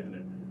reviewed it, and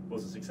it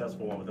was a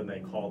successful one, but then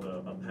they called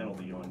a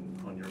penalty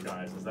on your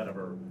guys. Has that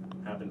ever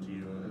happened to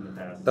you in the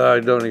past?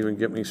 Don't even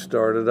get me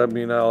started. I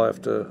mean, I'll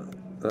have to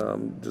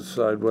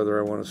decide whether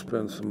I want to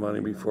spend some money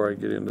before I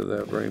get into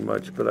that very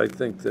much. But I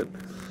think that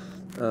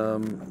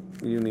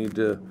you need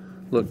to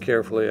look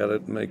carefully at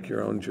it and make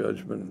your own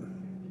judgment.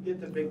 You get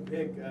the big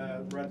pick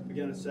right at the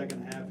beginning of the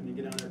second half, and you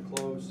get down there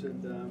close.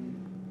 And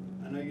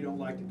I know you don't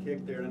like to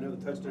kick there, and I know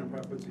the touchdown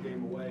probably puts the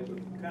game away. But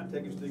kind of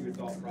take us through your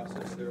thought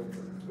process there,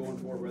 going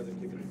forward rather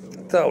than kicking the field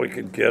goal. I thought we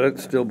could get it.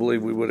 Still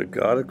believe we would have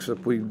got it,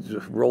 except we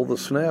just roll the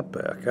snap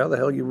back. How the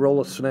hell you roll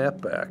a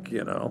snap back?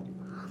 You know,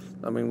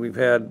 I mean, we've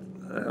had.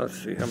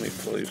 Let's see how many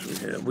plays we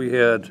had. We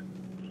had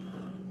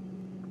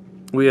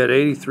We had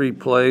 83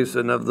 plays,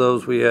 and of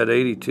those we had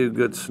 82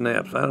 good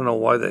snaps. I don't know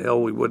why the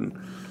hell we wouldn't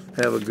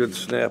have a good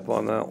snap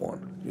on that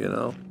one, you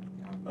know?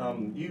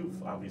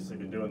 You've obviously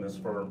been doing this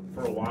for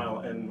a while,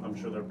 and I'm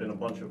sure there have been a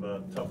bunch of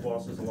tough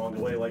losses along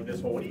the way like this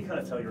one. What do you kind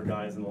of tell your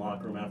guys in the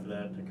locker room after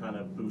that to kind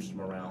of boost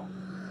morale?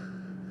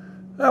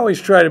 I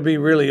always try to be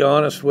really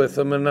honest with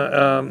them, and,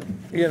 I'm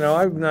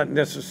not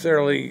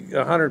necessarily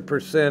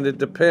 100%. It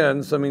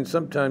depends. I mean,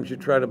 sometimes you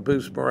try to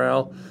boost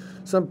morale.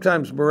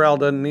 Sometimes morale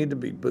doesn't need to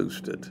be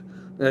boosted.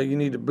 You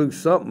need to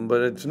boost something,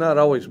 but it's not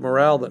always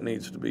morale that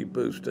needs to be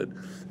boosted.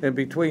 And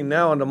between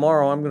now and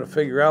tomorrow, I'm going to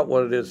figure out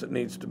what it is that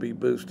needs to be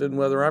boosted, and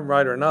whether I'm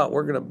right or not,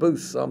 we're going to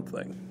boost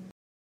something.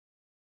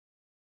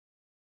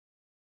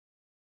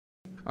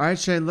 All right,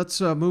 Shane,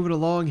 let's move it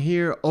along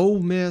here. Ole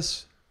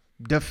Miss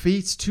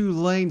defeats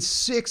Tulane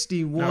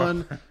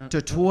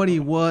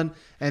 61-21,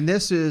 and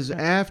this is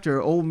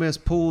after Ole Miss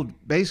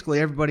pulled basically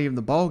everybody in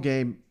the ball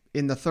game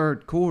in the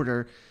third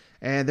quarter.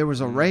 And there was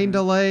a rain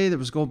delay. There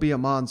was going to be a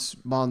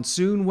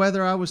monsoon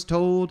weather, I was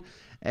told.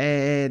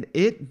 And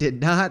it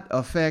did not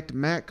affect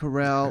Matt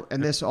Corral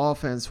and this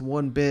offense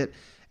one bit.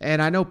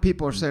 And I know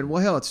people are saying,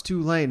 well, hell, it's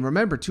Tulane.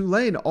 Remember,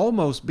 Tulane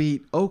almost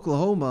beat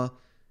Oklahoma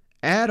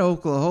at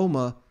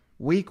Oklahoma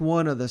week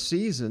 1 of the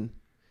season.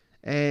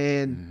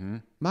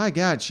 And my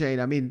God, Shane,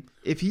 I mean,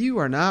 if you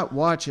are not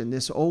watching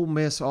this Ole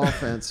Miss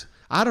offense,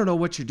 I don't know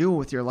what you're doing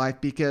with your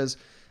life, because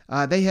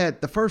they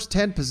had the first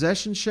 10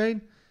 possessions,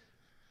 Shane,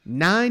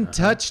 9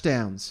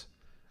 touchdowns.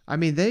 I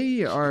mean,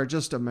 they are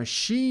just a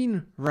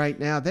machine right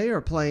now. They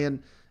are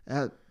playing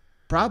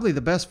probably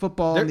the best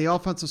football on the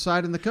offensive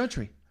side in the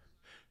country.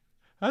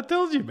 I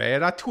told you,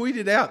 man. I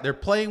tweeted out they're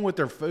playing with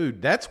their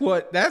food. That's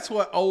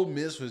what Ole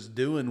Miss was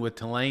doing with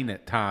Tulane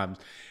at times.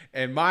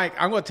 And Mike,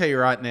 I'm going to tell you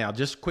right now,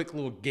 just a quick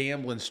little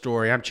gambling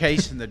story. I'm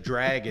chasing the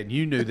dragon.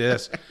 You knew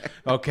this.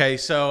 Okay,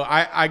 so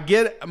I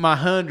get my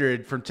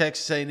 100 from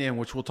Texas A&M,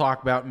 which we'll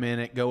talk about in a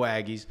minute. Go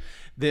Aggies.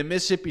 Then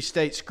Mississippi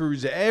State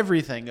screws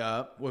everything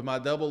up with my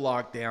double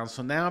lockdown,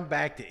 so now I'm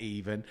back to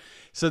even.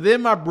 So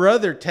then my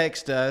brother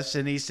texts us,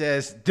 and he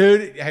says,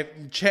 dude,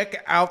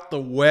 check out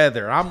the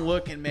weather. I'm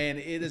looking, man,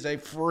 it is a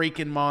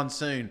freaking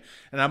monsoon.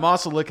 And I'm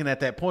also looking at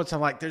that point, so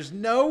I'm like, there's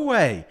no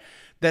way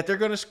that they're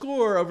going to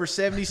score over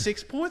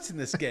 76 points in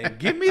this game.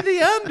 Give me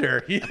the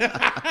under.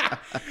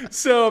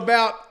 So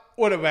about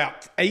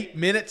 8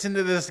 minutes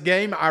into this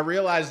game, I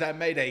realized I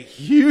made a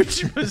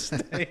huge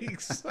mistake.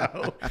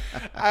 So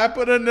I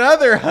put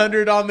another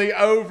 100 on the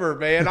over,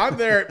 man. I'm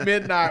there at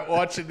midnight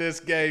watching this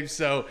game.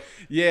 So,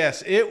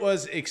 yes, it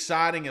was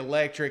exciting,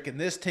 electric. And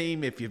this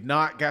team, if you've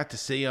not got to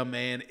see them,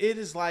 man, it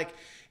is like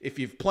if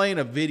you're playing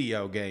a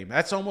video game.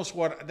 That's the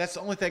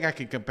only thing I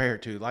can compare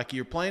it to. Like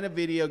you're playing a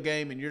video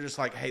game and you're just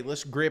like, hey,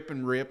 let's grip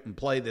and rip and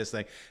play this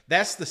thing.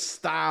 That's the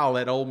style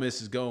that Ole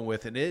Miss is going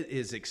with, and it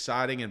is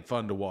exciting and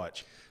fun to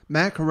watch.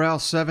 Matt Corral,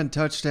 7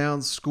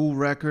 touchdowns, school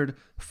record,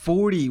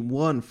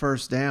 41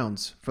 first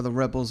downs for the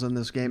Rebels in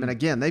this game. And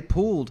again, they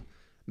pulled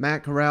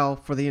Matt Corral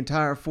for the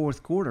entire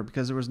fourth quarter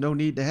because there was no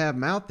need to have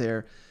him out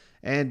there.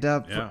 And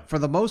for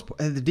the most part,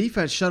 the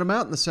defense shut him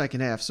out in the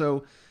second half.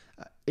 So,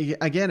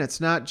 again, it's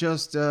not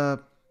just the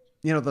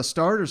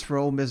starters for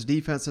Ole Miss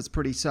defense that's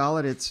pretty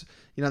solid. It's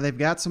they've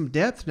got some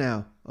depth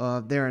now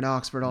there in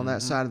Oxford on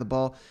that side of the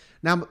ball.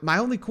 Now, my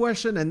only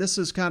question, and this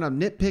is kind of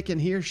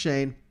nitpicking here,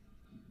 Shane,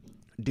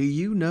 do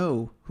you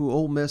know who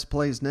Ole Miss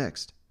plays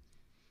next?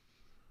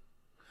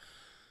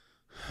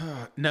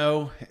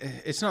 No,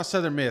 it's not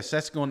Southern Miss.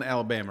 That's going to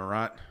Alabama,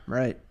 right?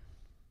 Right.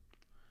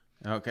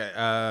 Okay.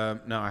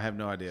 No, I have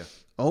no idea.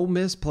 Ole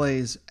Miss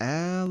plays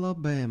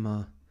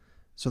Alabama.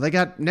 So they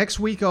got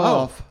next week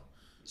off.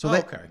 So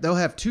they'll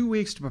have 2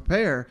 weeks to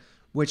prepare,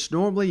 which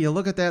normally you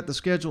look at the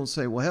schedule and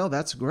say, well, hell,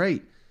 that's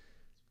great.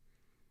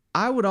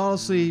 I would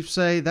honestly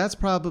say that's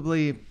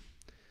probably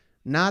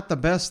not the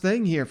best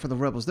thing here for the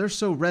Rebels. They're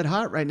so red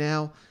hot right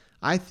now.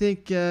 I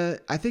think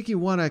you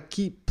want to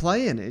keep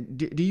playing.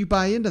 Do you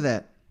buy into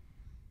that?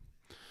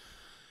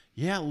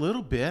 Yeah, a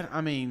little bit. I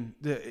mean,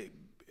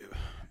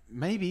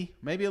 maybe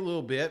a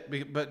little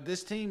bit, but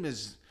this team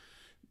is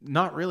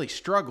not really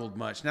struggled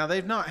much. Now,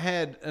 they've not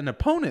had an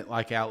opponent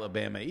like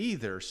Alabama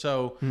either.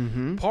 So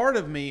part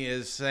of me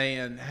is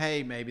saying,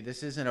 hey, maybe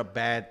this isn't a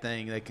bad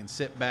thing. They can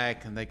sit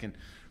back and they can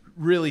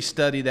really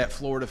study that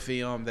Florida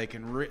film. They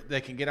can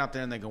get out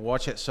there and they can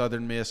watch that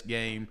Southern Miss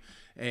game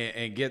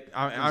and get.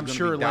 I'm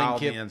sure Lane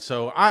Kiffin.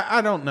 So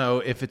I don't know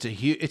if it's a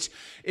huge.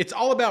 It's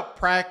all about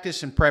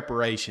practice and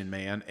preparation,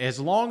 man. As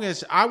long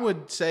as I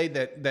would say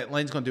that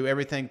Lane's going to do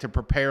everything to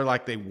prepare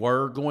like they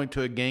were going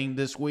to a game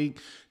this week,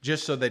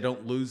 just so they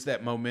don't lose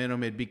that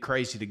momentum. It'd be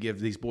crazy to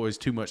give these boys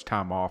too much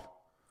time off.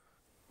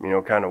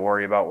 Kind of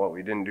worry about what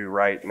we didn't do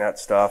right and that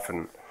stuff,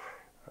 and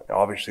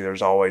obviously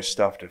there's always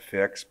stuff to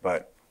fix,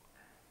 but.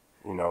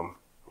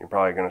 You're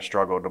probably going to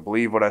struggle to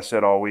believe what I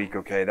said all week.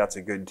 Okay, that's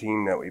a good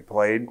team that we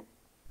played.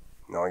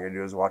 All you got to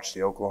do is watch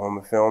the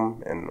Oklahoma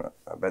film, and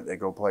I bet they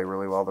go play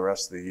really well the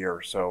rest of the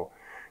year. So,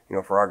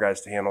 for our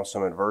guys to handle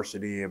some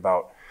adversity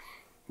about,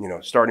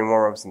 starting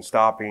warm-ups and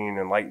stopping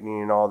and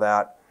lightning and all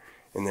that,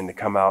 and then to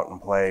come out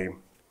and play,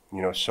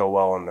 so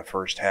well in the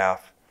first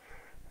half.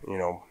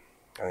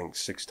 I think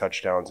 6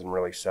 touchdowns and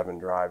really 7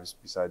 drives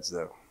besides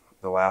the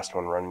last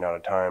one running out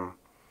of time.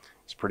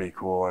 It's pretty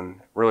cool,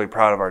 and really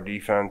proud of our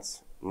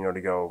defense,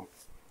 to go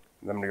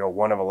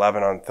 1 of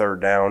 11 on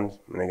third downs,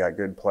 and they got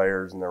good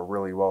players, and they're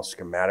really well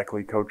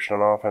schematically coached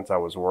on offense. I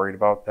was worried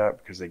about that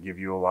because they give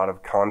you a lot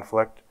of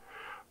conflict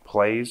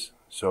plays,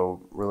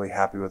 so really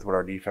happy with what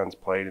our defense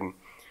played. And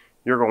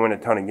you're going to win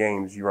a ton of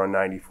games. You run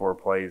 94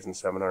 plays and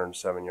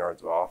 707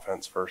 yards of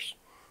offense versus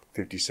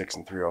 56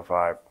 and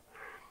 305.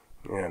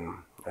 And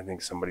I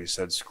think somebody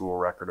said school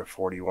record of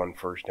 41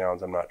 first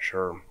downs. I'm not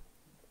sure.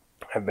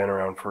 I've been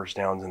around first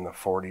downs in the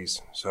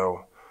 40s,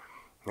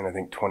 and I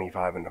think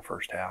 25 in the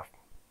first half.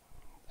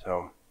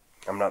 So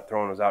I'm not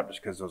throwing those out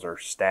just because those are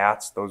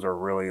stats. Those are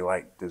really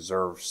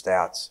deserved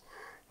stats.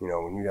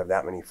 When you have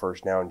that many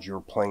first downs, you're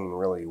playing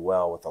really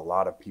well with a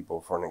lot of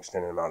people for an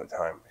extended amount of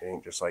time. It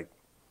ain't just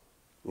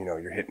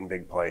you're hitting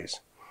big plays.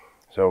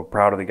 So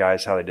proud of the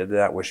guys how they did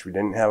that. Wish we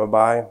didn't have a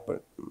bye,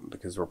 but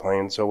because we're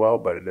playing so well,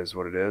 but it is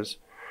what it is.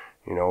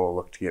 We'll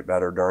look to get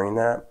better during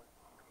that.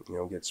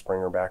 Get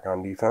Springer back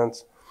on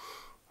defense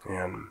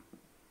and,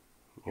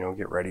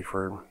 get ready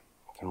for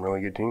some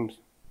really good teams.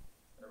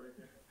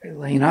 Hey,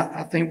 Lane,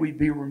 I think we'd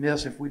be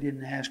remiss if we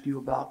didn't ask you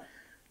about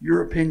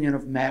your opinion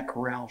of Matt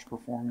Corral's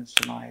performance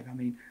tonight. I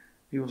mean,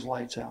 he was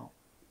lights out.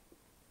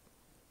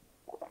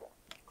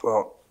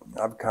 Well,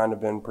 I've kind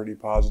of been pretty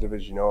positive,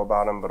 as you know,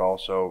 about him, but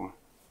also,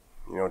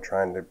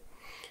 trying to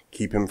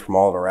keep him from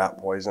all the rat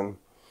poison.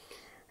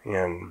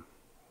 And,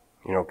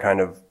 kind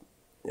of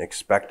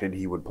expected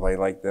he would play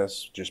like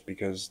this just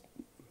because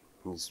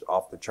he's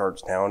off the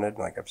charts talented,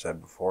 like I've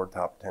said before,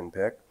 top 10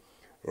 pick.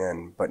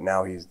 But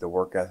now he's the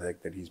work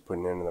ethic that he's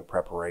putting in the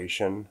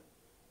preparation.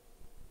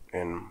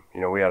 And,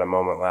 we had a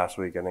moment last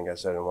week, I think I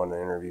said in one of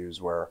the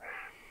interviews, where,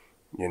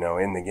 in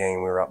the game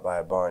we were up by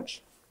a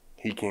bunch.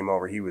 He came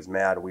over, he was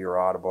mad, we were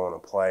audible in a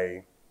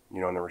play,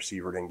 and the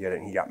receiver didn't get it,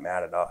 and he got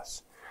mad at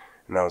us.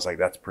 And I was like,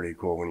 that's pretty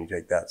cool when you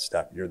take that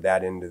step. You're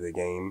that into the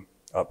game,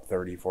 up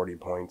 30, 40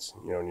 points,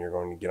 and you're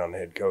going to get on the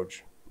head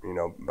coach,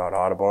 about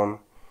audibling.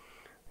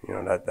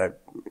 That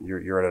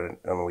you're at an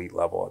elite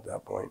level at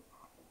that point.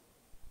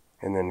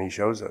 And then he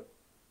shows it.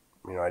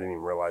 I didn't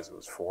even realize it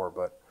was 4,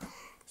 but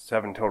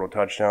 7 total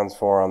touchdowns,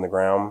 4 on the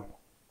ground.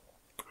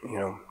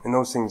 And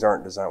those things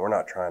aren't designed. We're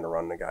not trying to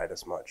run the guy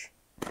this much.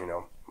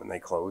 When they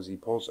close, he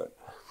pulls it.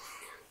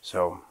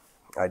 So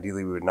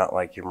ideally, we would not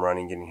like him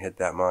running, getting hit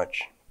that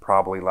much.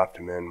 Probably left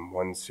him in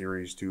one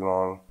series too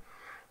long.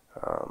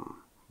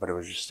 But it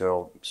was just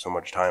still so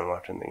much time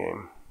left in the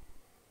game.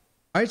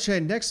 All right,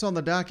 Shane, next on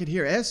the docket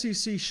here,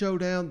 SEC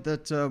showdown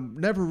that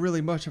never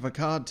really much of a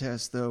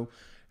contest, though.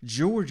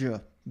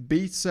 Georgia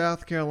beat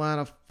South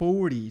Carolina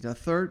 40-13.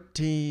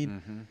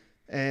 Mm-hmm.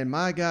 And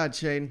my God,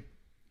 Shane,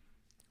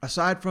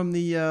 aside from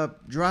the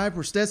drive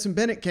where Stetson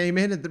Bennett came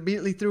in and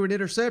immediately threw an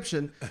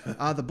interception,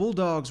 the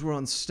Bulldogs were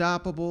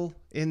unstoppable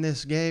in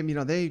this game.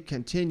 They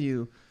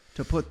continue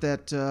to put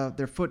that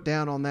their foot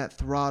down on that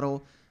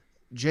throttle.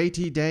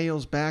 JT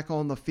Daniels back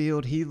on the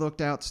field. He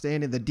looked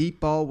outstanding. The deep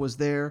ball was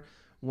there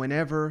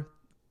whenever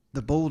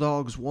the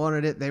Bulldogs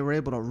wanted it. They were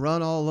able to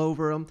run all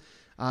over them.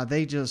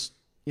 They just,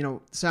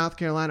 South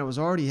Carolina was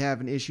already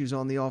having issues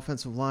on the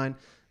offensive line.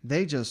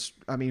 They just,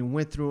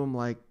 went through them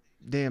like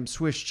damn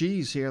Swiss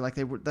cheese here, like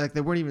they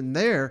weren't even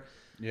there.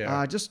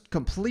 Yeah. Just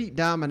complete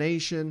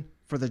domination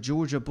for the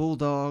Georgia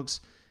Bulldogs,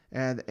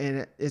 and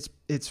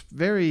it's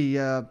very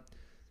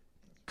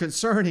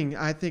concerning.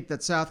 I think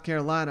that South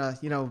Carolina,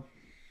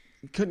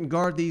 couldn't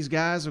guard these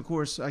guys. Of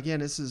course, again,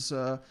 this is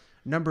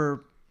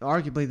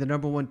arguably the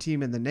number 1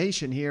 team in the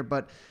nation here,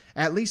 but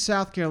at least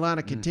South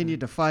Carolina continued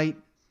to fight.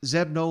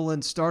 Zeb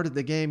Nolan started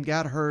the game,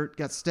 got hurt,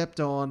 got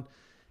stepped on,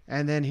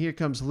 and then here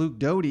comes Luke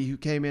Doty, who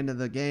came into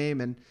the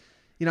game. And,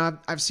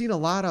 I've seen a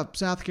lot of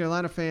South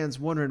Carolina fans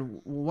wondering,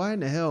 why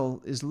in the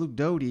hell is Luke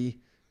Doty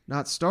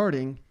not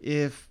starting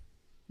if,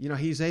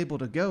 he's able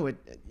to go? It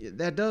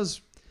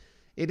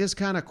is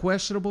kind of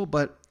questionable,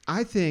 but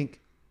I think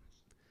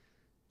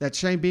that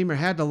Shane Beamer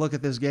had to look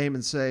at this game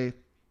and say,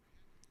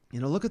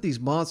 look at these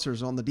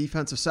monsters on the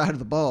defensive side of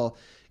the ball.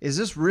 Is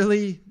this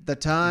really the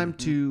time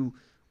to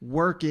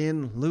work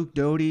in Luke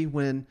Doty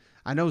when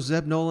I know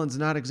Zeb Nolan's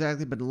not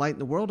exactly been lighting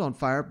the world on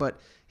fire, but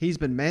he's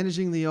been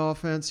managing the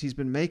offense. He's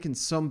been making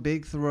some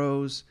big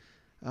throws.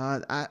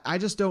 I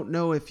just don't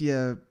know if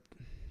you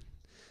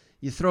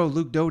throw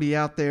Luke Doty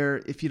out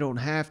there if you don't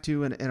have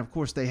to, and of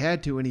course they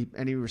had to,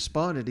 and he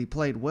responded. He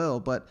played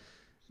well, but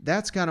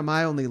that's kind of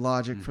my only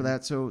logic for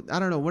that. So I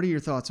don't know. What are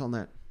your thoughts on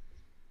that?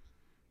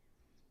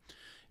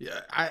 Yeah,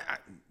 I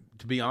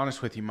to be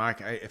honest with you, Mike,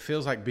 it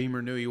feels like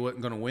Beamer knew he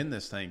wasn't going to win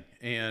this thing.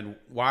 And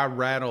why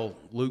rattle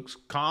Luke's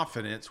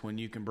confidence when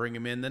you can bring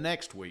him in the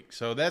next week?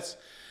 So that's,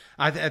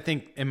 I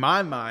think in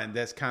my mind,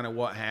 that's kind of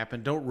what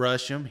happened. Don't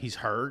rush him. He's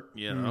hurt,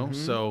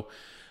 So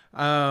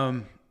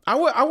I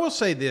will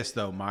say this,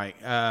 though, Mike.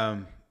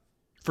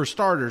 For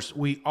starters,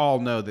 we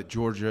all know that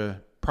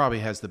Georgia probably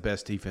has the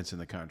best defense in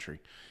the country.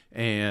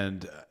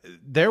 And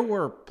there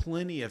were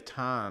plenty of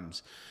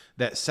times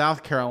that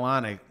South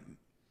Carolina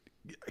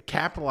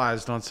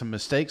capitalized on some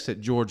mistakes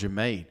that Georgia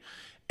made.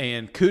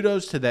 And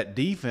kudos to that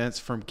defense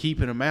from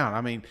keeping them out.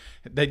 I mean,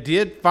 they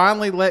did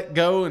finally let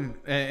go,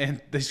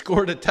 and they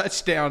scored a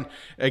touchdown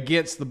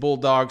against the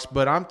Bulldogs.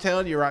 But I'm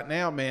telling you right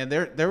now, man,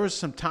 there was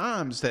some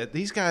times that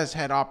these guys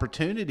had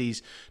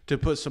opportunities to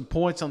put some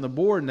points on the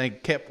board, and they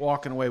kept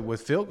walking away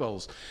with field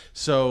goals.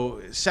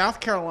 So South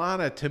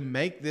Carolina, to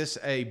make this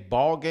a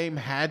ball game,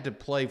 had to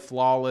play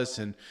flawless.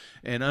 And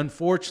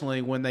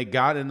unfortunately, when they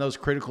got in those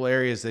critical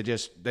areas,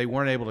 they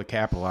weren't able to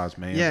capitalize,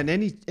 man. Yeah,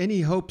 and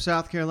any hope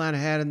South Carolina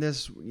had in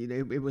this,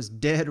 it was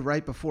dead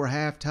right before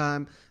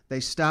halftime. They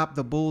stopped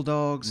the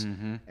Bulldogs,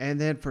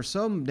 and then for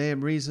some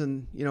damn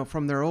reason,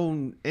 from their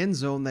own end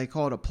zone, they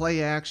called a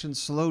play action,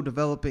 slow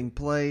developing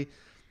play.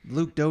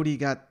 Luke Doty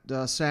got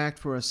sacked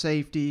for a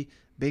safety.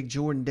 Big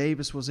Jordan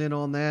Davis was in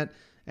on that.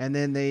 And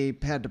then they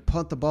had to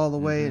punt the ball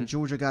away, and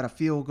Georgia got a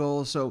field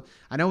goal. So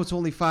I know it's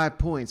only 5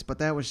 points, but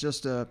that was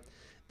just a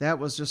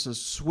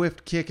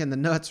swift kick in the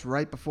nuts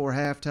right before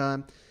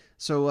halftime.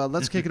 So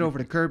let's kick it over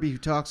to Kirby, who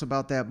talks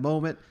about that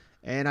moment.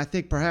 And I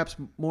think perhaps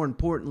more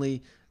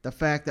importantly, the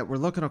fact that we're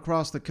looking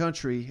across the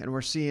country and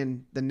we're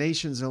seeing the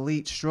nation's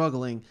elite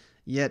struggling,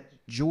 yet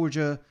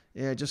Georgia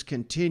just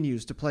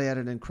continues to play at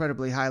an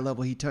incredibly high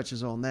level. He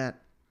touches on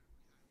that.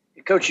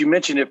 Coach, you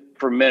mentioned it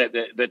for a minute,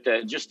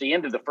 that just the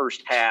end of the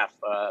first half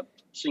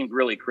seemed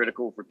really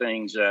critical for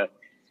things,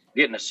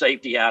 getting a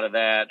safety out of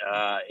that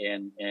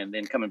and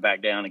then coming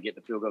back down and getting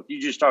the field goal. Can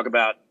you just talk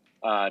about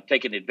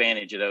taking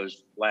advantage of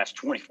those last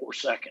 24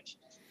 seconds?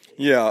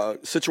 Yeah,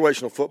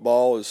 situational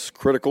football is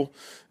critical,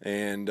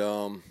 and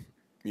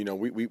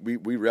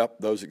we rep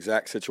those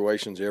exact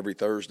situations every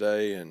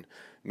Thursday, and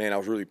man, I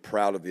was really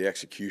proud of the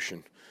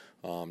execution.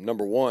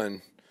 Number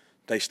one,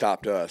 they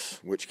stopped us,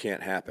 which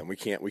can't happen. We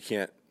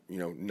can't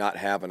not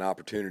have an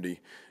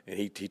opportunity, and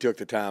he took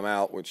the time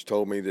out, which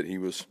told me that he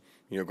was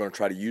going to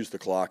try to use the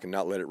clock and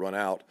not let it run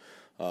out.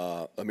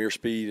 Amir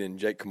Speed and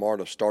Jake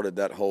Camarda started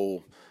that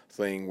whole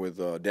thing with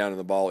downing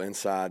the ball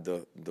inside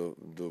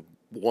the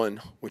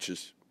one, which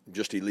is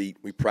just elite.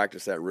 We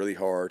practiced that really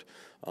hard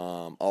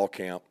all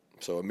camp.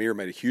 So Amir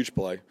made a huge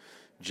play,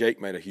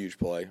 Jake made a huge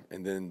play,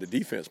 and then the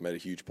defense made a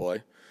huge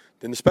play.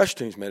 Then the special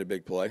teams made a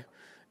big play,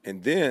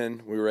 and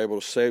then we were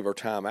able to save our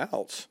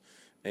timeouts,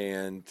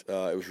 and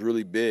it was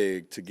really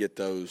big to get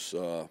those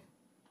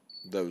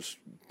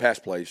pass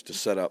plays to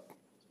set up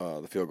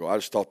the field goal. I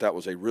just thought that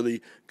was a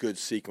really good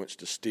sequence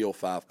to steal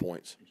 5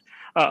 points.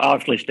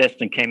 Obviously,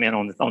 Stetson came in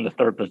on the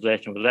third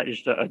possession. Was that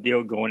just a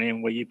deal going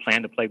in where you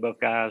planned to play both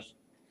guys?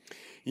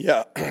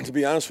 Yeah, to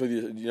be honest with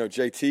you,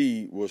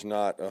 JT was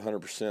not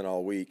 100%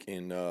 all week,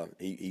 and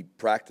he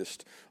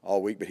practiced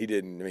all week, but he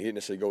didn't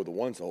necessarily go with the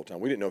ones the whole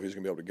time. We didn't know if he was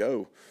going to be able to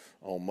go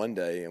on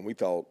Monday, and we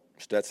thought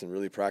Stetson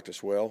really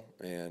practiced well,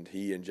 and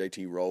he and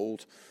JT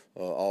rolled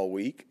all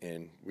week,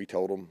 and we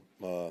told him,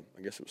 I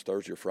guess it was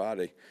Thursday or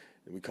Friday,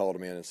 and we called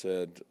him in and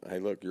said, hey,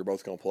 look, you're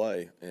both going to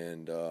play,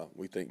 and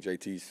we think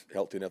JT's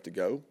healthy enough to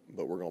go,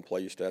 but we're going to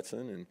play you,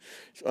 Stetson. And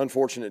it's an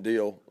unfortunate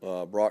deal.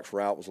 Brock's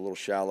route was a little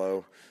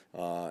shallow,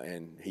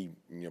 and he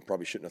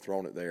probably shouldn't have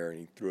thrown it there, and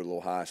he threw it a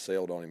little high,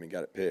 sailed on him, and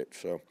got it picked.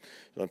 So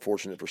it's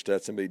unfortunate for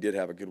Stetson, but he did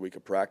have a good week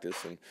of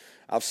practice. And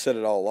I've said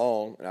it all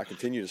along, and I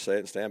continue to say it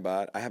and stand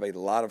by it. I have a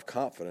lot of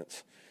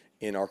confidence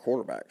in our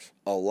quarterbacks,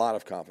 a lot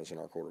of confidence in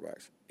our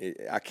quarterbacks.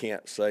 I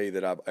can't say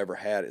that I've ever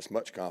had as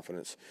much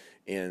confidence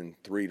in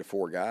 3 to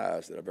 4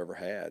 guys that I've ever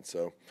had.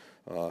 So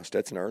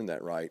Stetson earned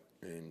that right,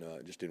 and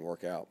it just didn't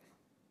work out.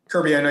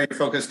 Kirby, I know you're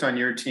focused on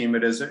your team,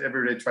 but as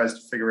everybody tries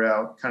to figure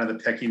out kind of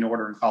the pecking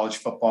order in college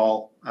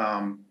football,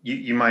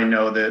 you might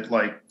know that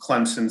like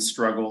Clemson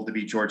struggled to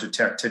beat Georgia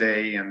Tech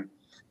today, and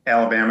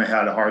Alabama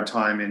had a hard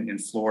time in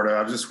Florida.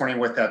 I was just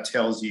wondering what that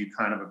tells you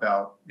kind of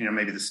about,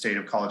 maybe the state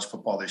of college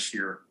football this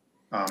year,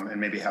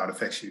 and maybe how it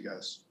affects you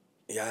guys.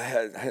 Yeah,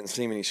 I hadn't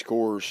seen many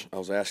scores. I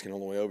was asking on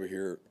the way over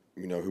here,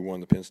 who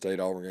won the Penn State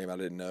Auburn game. I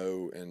didn't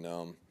know.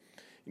 And,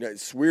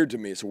 it's weird to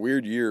me. It's a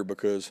weird year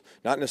because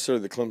not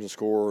necessarily the Clemson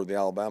score or the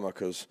Alabama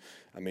because,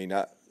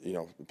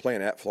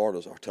 playing at Florida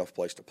is a tough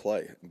place to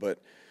play. But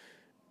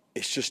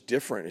it's just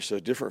different. It's a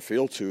different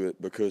feel to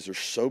it because there's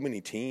so many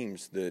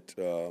teams that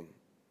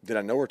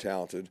I know are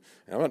talented.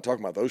 And I'm not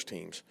talking about those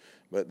teams,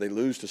 but they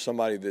lose to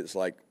somebody that's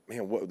like,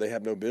 man, they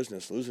have no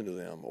business losing to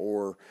them.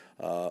 Or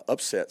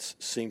upsets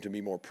seem to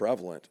be more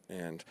prevalent,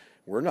 and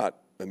we're not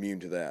immune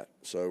to that.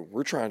 So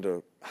we're trying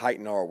to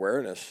heighten our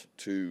awareness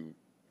to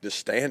this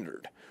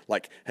standard.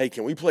 Like, hey,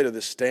 can we play to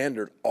this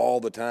standard all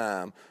the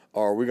time,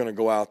 or are we going to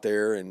go out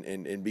there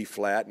and be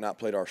flat and not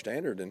play to our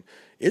standard? And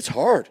it's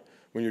hard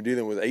when you're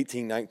dealing with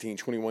 18, 19,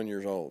 21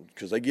 years old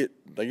because they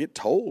get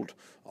told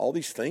all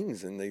these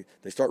things, and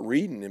they start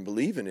reading and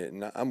believing it.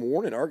 And I'm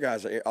warning our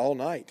guys all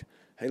night,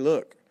 hey,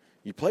 look,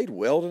 you played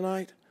well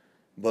tonight,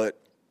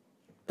 but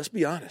let's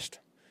be honest.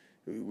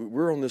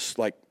 We're on this,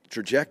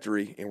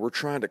 trajectory, and we're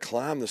trying to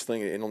climb this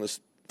thing, and on this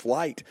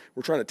flight,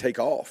 we're trying to take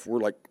off. We're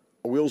like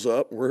wheels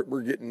up.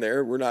 We're getting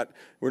there. We're not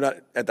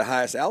at the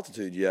highest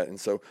altitude yet. And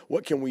so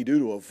what can we do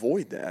to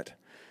avoid that?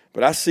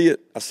 But I see it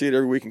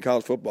every week in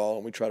college football,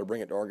 and we try to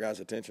bring it to our guys'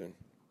 attention.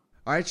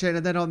 All right, Shane,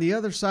 and then on the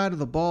other side of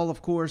the ball,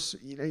 of course,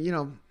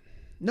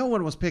 no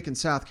one was picking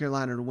South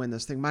Carolina to win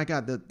this thing. My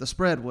God, the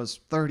spread was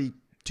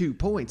 32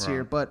 points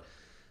here. But,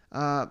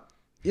 I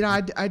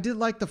did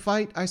like the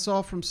fight I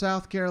saw from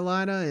South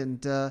Carolina.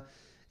 And,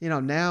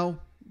 now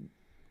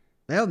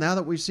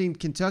that we've seen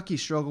Kentucky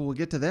struggle, we'll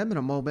get to them in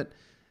a moment.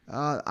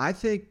 I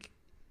think,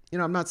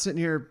 I'm not sitting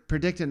here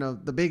predicting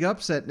the big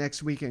upset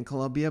next week in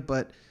Columbia,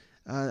 but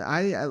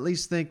I at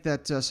least think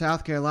that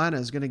South Carolina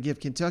is going to give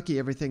Kentucky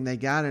everything they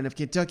got. And if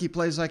Kentucky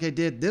plays like they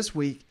did this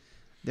week,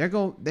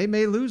 they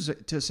may lose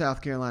it to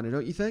South Carolina,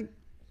 don't you think?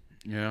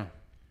 Yeah.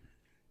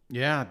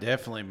 Yeah,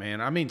 definitely, man.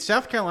 I mean,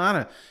 South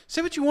Carolina,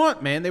 say what you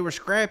want, man. They were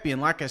scrappy.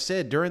 And like I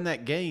said, during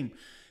that game,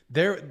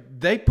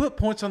 they put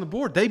points on the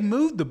board. They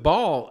moved the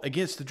ball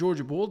against the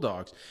Georgia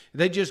Bulldogs.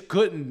 They just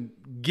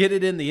couldn't get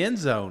it in the end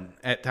zone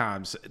at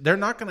times. They're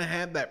not going to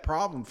have that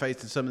problem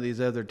facing some of these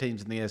other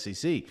teams in the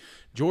SEC.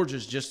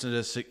 Georgia's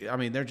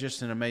they're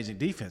just an amazing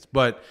defense.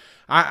 But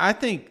I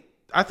think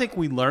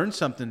we learned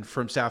something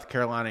from South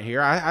Carolina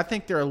here. I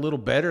think they're a little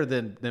better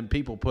than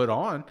people put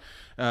on.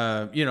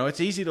 It's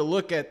easy to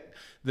look at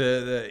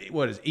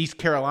what is East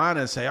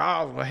Carolina and say,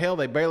 oh, well, hell,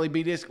 they barely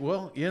beat this.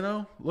 Well,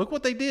 look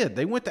what they did.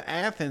 They went to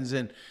Athens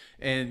and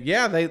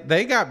yeah,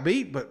 they got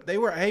beat, but they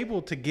were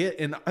able to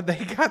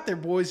they got their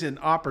boys in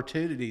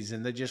opportunities,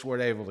 and they just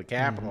weren't able to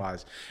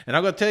capitalize. Mm-hmm. And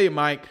I'm going to tell you,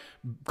 Mike,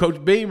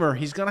 Coach Beamer,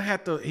 he's going to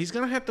have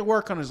to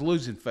work on his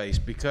losing face,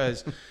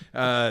 because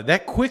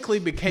that quickly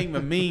became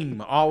a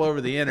meme all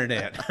over the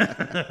internet.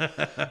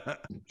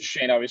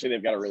 Shane, obviously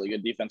they've got a really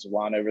good defensive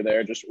line over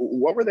there. Just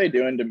what were they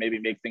doing to maybe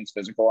make things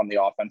physical on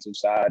the offensive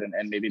side and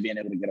maybe being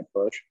able to get a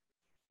push?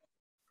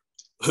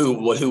 Who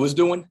was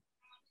doing?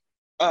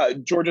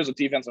 Georgia's a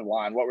defensive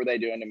line. What were they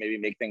doing to maybe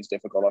make things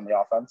difficult on the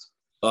offense?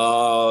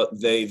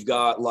 They've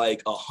got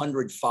like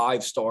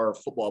 105-star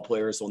football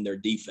players on their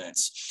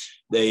defense.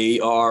 They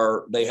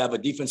have a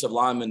defensive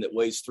lineman that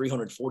weighs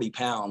 340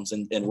 pounds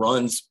and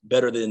runs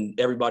better than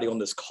everybody on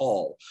this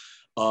call.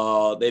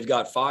 They've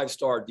got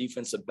 5-star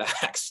defensive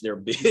backs. They're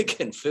big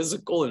and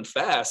physical and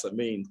fast. I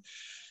mean,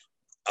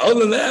 other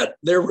than that,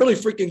 they're really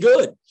freaking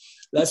good.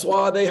 That's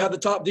why they have the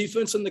top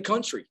defense in the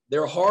country.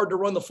 They're hard to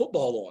run the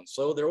football on.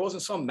 So there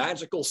wasn't some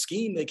magical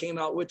scheme they came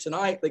out with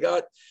tonight. They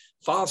got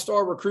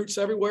 5-star recruits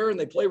everywhere, and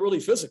they play really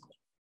physical.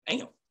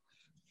 Damn.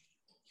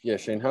 Yeah,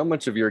 Shane, how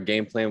much of your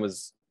game plan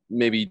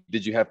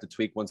did you have to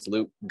tweak once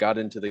Luke got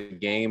into the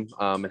game?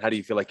 And how do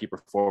you feel like he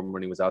performed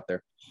when he was out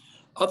there?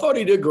 I thought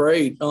he did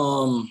great.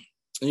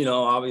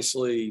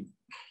 Obviously,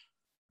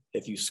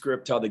 if you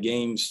script how the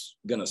game's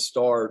going to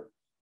start,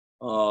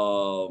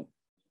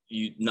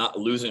 you not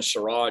losing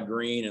Sherrod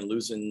Green and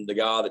losing the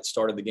guy that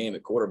started the game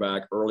at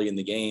quarterback early in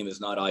the game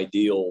is not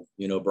ideal.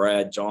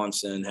 Brad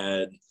Johnson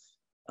had,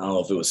 I don't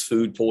know if it was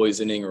food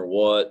poisoning or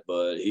what,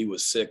 but he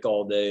was sick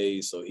all day.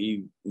 So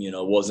he,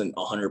 wasn't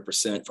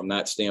 100% from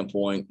that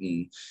standpoint.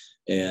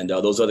 And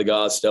those other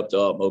guys stepped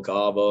up,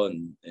 Mokava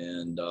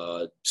and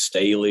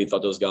Staley.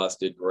 Thought those guys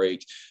did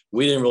great.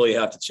 We didn't really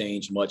have to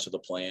change much of the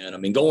plan. I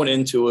mean, going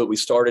into it, we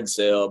started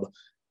Zeb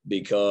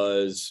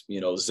because,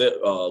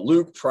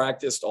 Luke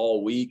practiced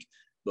all week,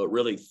 but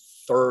really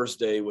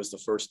Thursday was the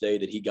first day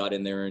that he got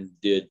in there and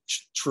did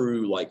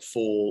true, like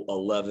full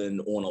 11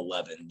 on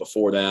 11.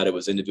 Before that, it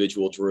was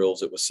individual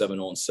drills. It was 7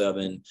 on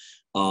 7.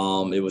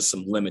 It was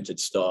some limited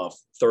stuff.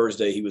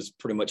 Thursday, he was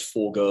pretty much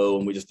full go,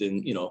 and we just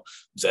didn't,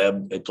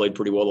 Zeb had played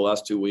pretty well the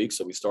last 2 weeks.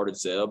 So we started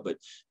Zeb, but,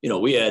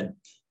 we had,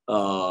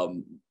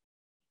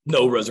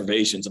 no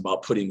reservations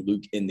about putting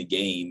Luke in the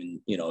game.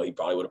 And, he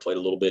probably would have played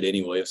a little bit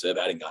anyway if Zeb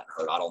hadn't gotten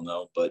hurt. I don't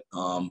know. But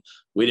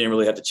we didn't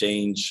really have to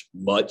change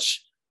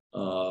much.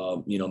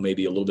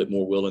 Maybe a little bit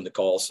more willing to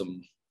call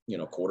some,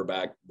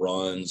 quarterback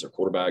runs or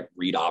quarterback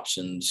read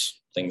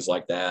options, things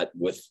like that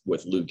with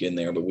Luke in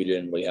there. But we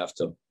didn't really have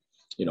to,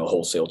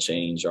 wholesale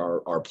change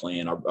our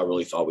plan. I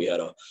really thought we had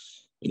a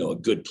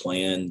good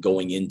plan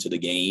going into the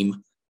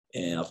game.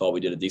 And I thought we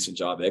did a decent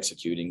job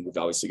executing. We've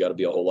obviously got to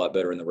be a whole lot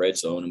better in the red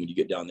zone. And when you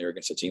get down there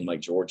against a team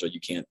like Georgia, you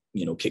can't,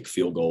 kick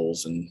field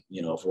goals. And,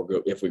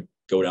 if we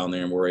go down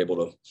there and we're able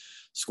to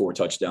score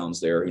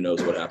touchdowns there, who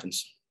knows what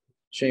happens.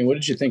 Shane, what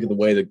did you think of the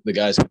way the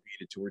guys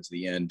competed towards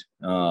the end?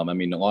 I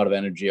mean, a lot of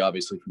energy,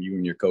 obviously, from you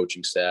and your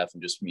coaching staff,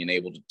 and just being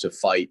able to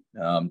fight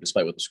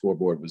despite what the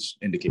scoreboard was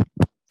indicating.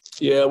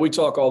 Yeah, we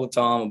talk all the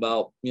time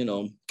about,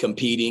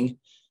 competing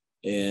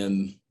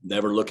and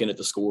never looking at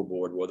the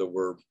scoreboard, whether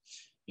we're,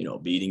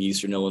 beating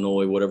Eastern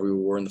Illinois, whatever we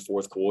were in the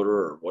fourth quarter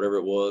or whatever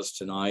it was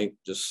tonight,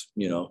 just,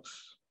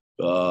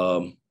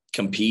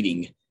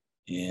 competing.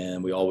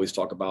 And we always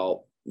talk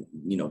about,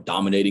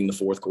 dominating the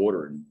fourth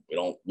quarter. And we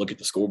don't look at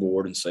the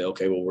scoreboard and say,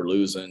 okay, well, we're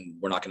losing.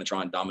 We're not going to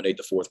try and dominate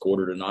the fourth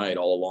quarter tonight.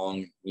 All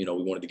along, we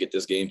wanted to get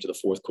this game to the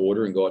fourth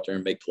quarter and go out there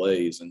and make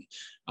plays. And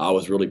I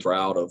was really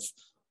proud of,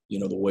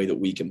 the way that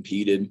we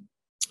competed,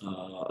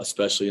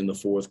 especially in the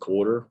fourth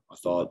quarter. I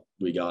thought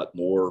we got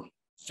more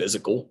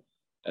physical.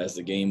 as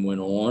the game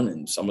went on,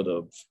 and some of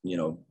the,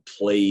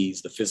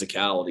 plays, the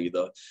physicality,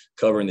 the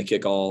covering the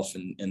kickoff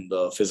and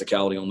the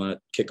physicality on that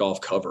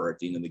kickoff cover at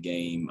the end of the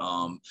game.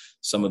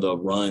 Some of the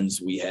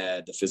runs we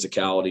had, the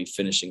physicality,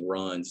 finishing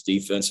runs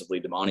defensively,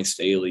 Damani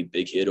Staley,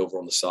 big hit over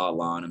on the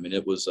sideline. I mean, I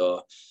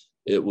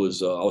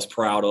was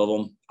proud of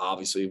them.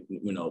 Obviously,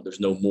 there's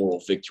no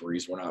moral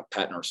victories. We're not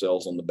patting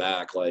ourselves on the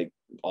back like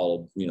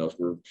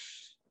we're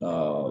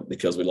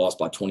because we lost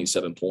by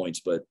 27 points,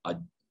 but I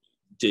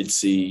did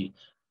see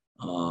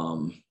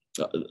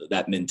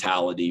that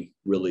mentality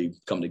really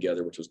come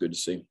together, which was good to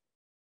see.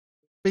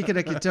 Speaking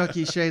of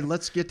Kentucky, Shane,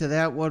 let's get to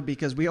that one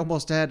because we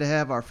almost had to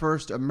have our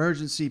first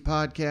emergency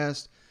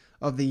podcast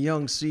of the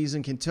young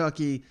season.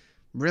 Kentucky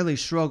really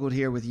struggled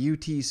here with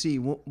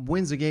UTC.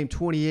 Wins the game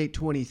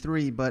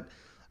 28-23, but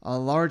a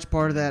large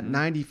part of that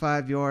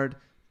 95-yard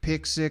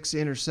pick six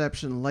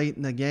interception late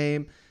in the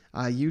game.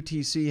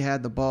 UTC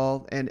had the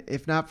ball, and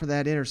if not for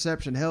that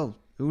interception, hell,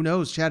 who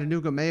knows?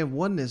 Chattanooga may have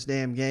won this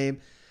damn game.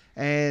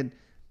 And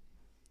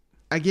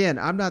again,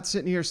 I'm not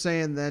sitting here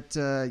saying that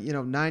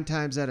 9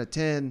 times out of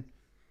 10,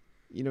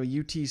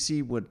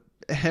 UTC would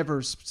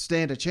ever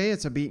stand a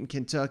chance of beating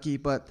Kentucky,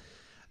 but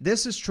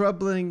this is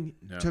troubling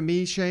to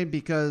me, Shane,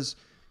 because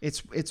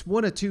it's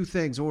one of two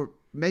things, or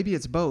maybe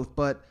it's both.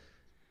 But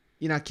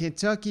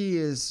Kentucky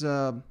is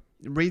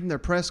reading their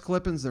press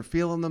clippings; they're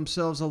feeling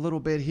themselves a little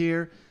bit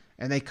here,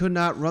 and they could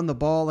not run the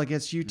ball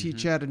against UT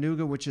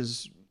Chattanooga, which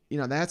is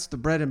that's the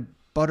bread and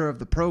butter of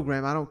the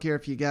program. I don't care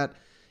if you got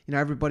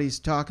everybody's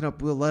talking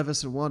up Will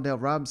Levis and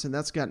Wan'Dale Robinson.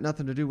 That's got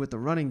nothing to do with the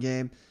running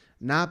game.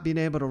 Not being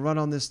able to run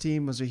on this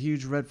team was a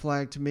huge red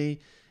flag to me.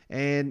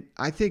 And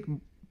I think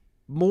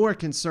more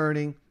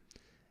concerning,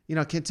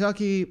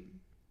 Kentucky,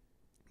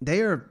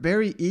 they are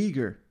very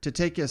eager to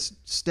take a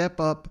step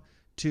up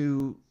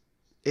to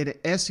an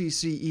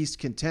SEC East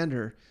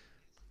contender.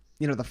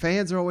 The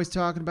fans are always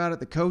talking about it.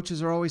 The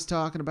coaches are always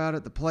talking about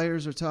it. The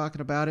players are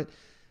talking about it.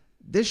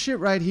 This shit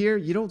right here,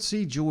 you don't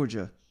see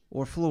Georgia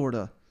or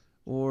Florida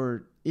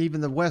or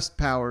even the West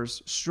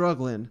Powers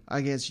struggling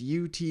against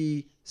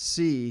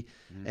UTC.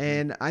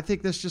 And I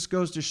think this just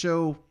goes to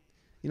show,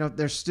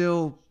 there's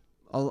still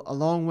a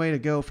long way to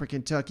go for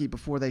Kentucky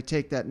before they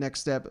take that next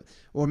step.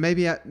 Or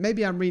maybe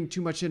I'm reading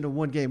too much into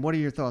one game. What are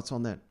your thoughts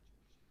on that?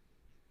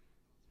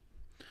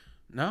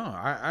 No,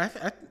 I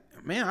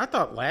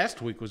thought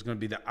last week was going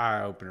to be the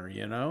eye opener.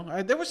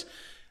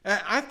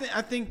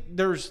 I think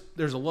there's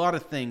a lot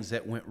of things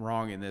that went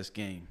wrong in this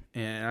game,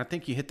 and I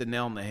think you hit the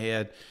nail on the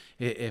head.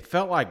 It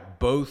felt like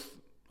both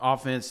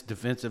offense,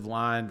 defensive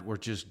line were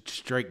just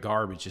straight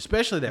garbage,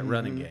 especially that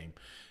running game.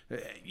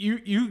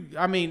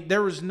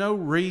 There was no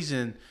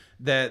reason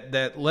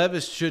that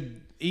Levis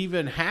should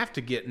even have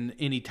to get in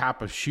any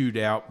type of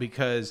shootout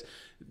because,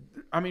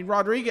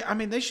 Rodriguez,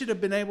 they should have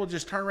been able to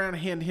just turn around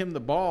and hand him the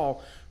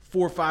ball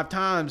 4 or 5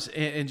 times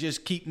and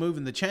just keep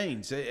moving the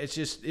chains.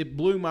 It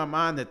blew my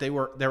mind that they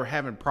were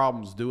having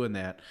problems doing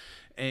that.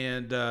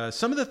 And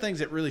some of the things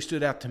that really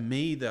stood out to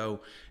me, though,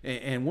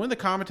 and one of the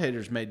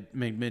commentators made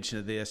mention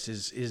of this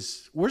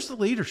is where's the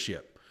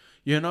leadership?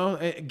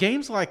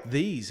 Games like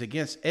these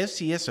against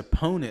FCS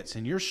opponents,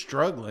 and you're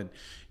struggling.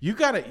 Your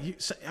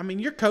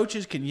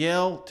coaches can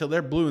yell till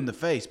they're blue in the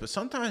face, but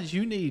sometimes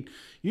you need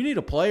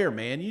a player,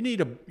 man. You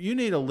need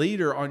a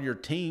leader on your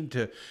team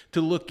to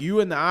look you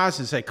in the eyes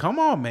and say, "Come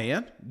on,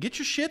 man, get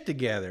your shit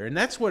together." And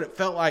that's what it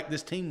felt like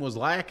this team was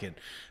lacking,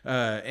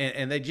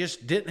 and they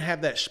just didn't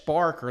have that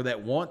spark or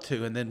that want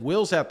to. And then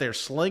Will's out there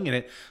slinging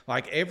it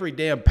like every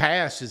damn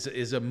pass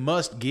is a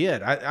must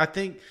get. I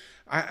think.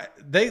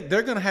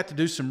 They're going to have to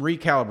do some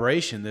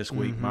recalibration this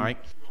week, Mike.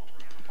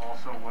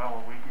 Also,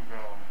 well, a week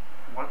ago,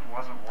 what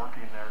wasn't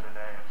working there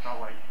today? It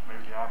felt like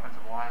maybe the offensive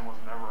line was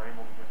never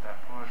able to get that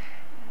push.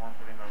 You weren't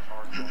getting those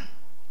hard hits.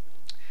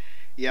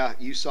 Yeah,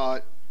 you saw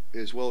it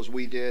as well as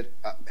we did.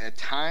 At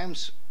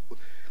times,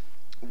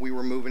 we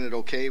were moving it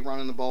okay,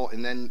 running the ball,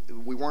 and then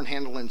we weren't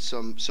handling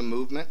some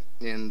movement,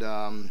 and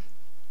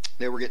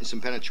they were getting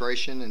some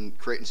penetration and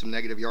creating some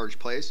negative yardage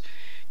plays,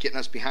 getting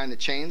us behind the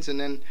chains, and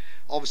then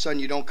all of a sudden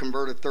you don't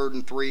convert a 3rd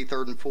and 3,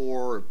 3rd and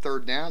 4, or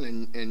 3rd down,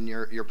 and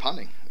you're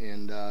punting.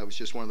 And it was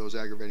just one of those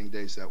aggravating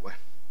days that way.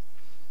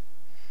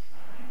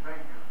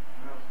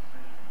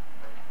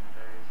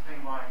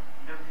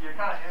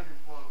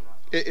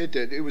 It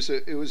did. It was he'll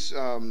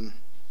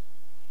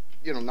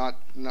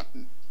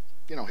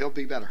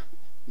be better.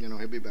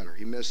 He'll be better.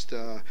 He missed.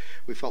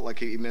 We felt like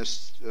he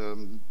missed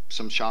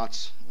some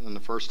shots in the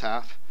first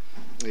half,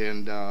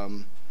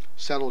 and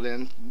settled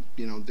in.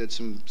 Did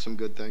some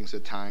good things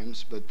at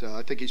times, but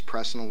I think he's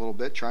pressing a little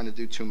bit, trying to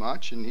do too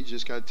much, and he's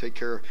just got to take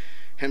care of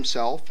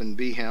himself and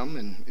be him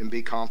and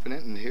be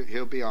confident, and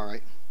he'll be all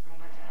right.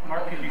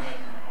 Mark,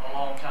 a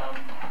long time.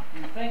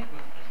 Do you think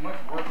with as much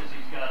work as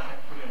these guys have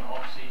put in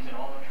off season,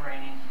 all the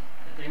training,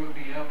 that they would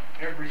be up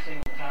every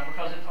single time?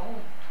 Because it's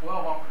only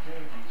 12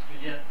 opportunities,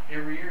 but yet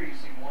every year you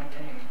see one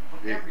game for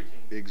every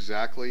team.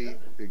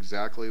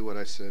 Exactly what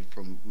I said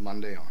from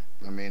Monday on.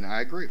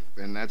 I agree,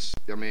 and that's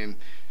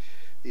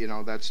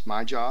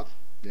my job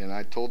And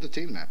I told the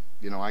team that,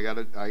 I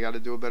gotta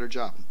do a better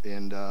job.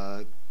 And,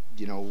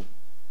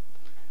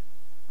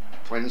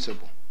 plain and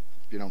simple,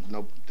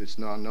 no, it's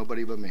not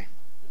nobody but me.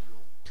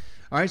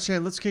 All right,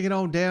 Shane, let's kick it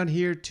on down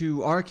here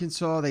to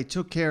Arkansas. They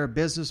took care of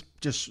business,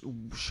 just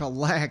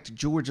shellacked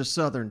Georgia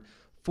Southern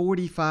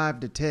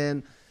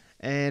 45-10.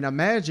 And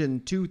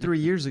imagine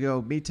 2-3 years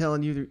ago, me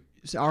telling you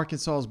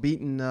Arkansas's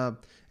beaten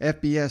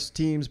FBS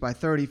teams by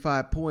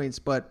 35 points.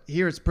 But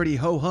here it's pretty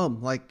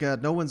ho-hum. Like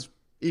no one's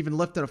even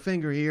lifted a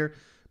finger here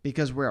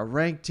because we're a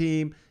ranked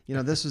team.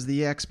 This is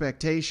the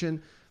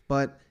expectation.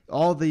 But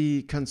all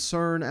the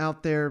concern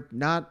out there,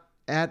 not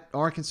at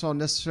Arkansas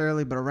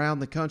necessarily, but around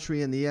the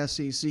country and the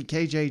SEC.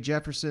 KJ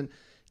Jefferson,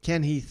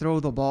 can he throw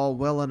the ball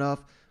well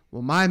enough?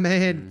 Well, my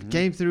man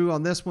came through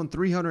on this one,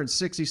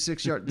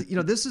 366 yards.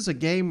 This is a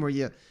game where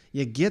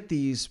you get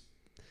these,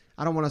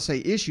 I don't want to say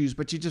issues,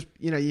 but you just,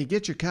 you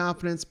get your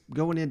confidence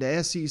going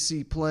into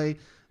SEC play.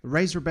 The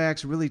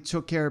Razorbacks really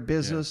took care of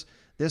business. Yeah.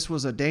 This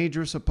was a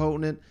dangerous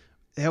opponent.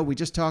 Hell, we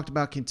just talked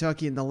about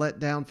Kentucky and the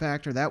letdown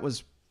factor. That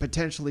was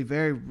potentially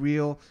very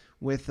real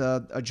with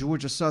a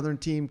Georgia Southern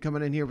team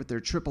coming in here with their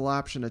triple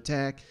option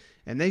attack,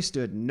 and they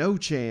stood no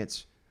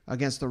chance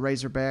against the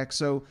Razorbacks.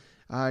 So,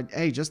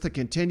 just the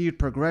continued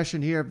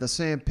progression here of the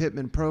Sam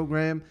Pittman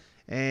program,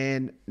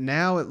 and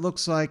now it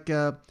looks like,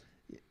 the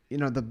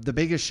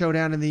biggest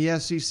showdown in the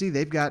SEC.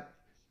 They've got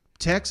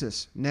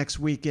Texas next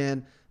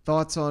weekend.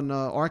 Thoughts on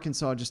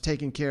Arkansas just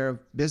taking care of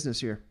business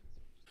here?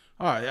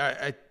 All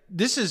right,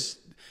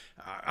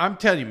 I'm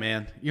telling you,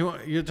 man,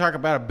 you talk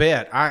about a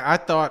bet. I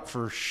thought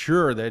for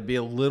sure there'd be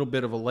a little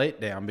bit of a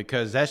letdown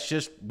because that's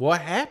just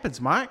what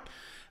happens, Mike.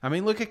 I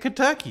mean, look at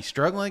Kentucky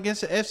struggling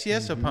against an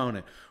FCS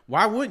opponent.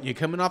 Why wouldn't you?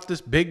 Coming off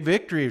this big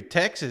victory of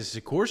Texas,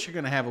 of course you're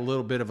going to have a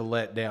little bit of a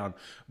letdown.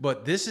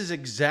 But this is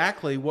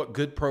exactly what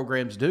good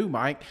programs do,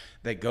 Mike.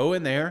 They go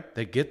in there,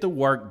 they get the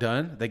work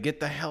done, they get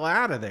the hell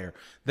out of there.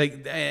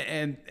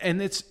 And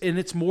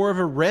it's more of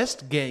a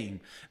rest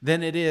game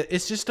than it is.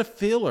 It's just a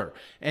filler.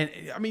 And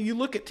I mean, you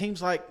look at teams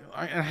like,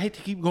 I hate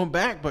to keep going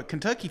back, but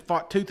Kentucky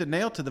fought tooth and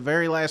nail to the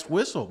very last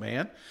whistle,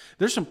 man.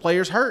 There's some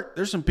players hurt.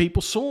 There's some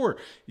people sore.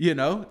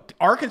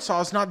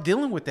 Arkansas is not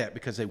dealing with that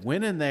because they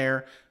went in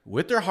there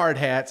with their hard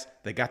hats,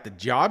 they got the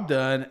job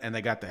done, and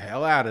they got the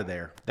hell out of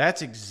there.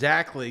 That's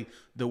exactly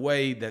the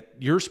way that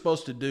you're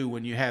supposed to do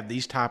when you have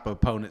these type of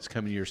opponents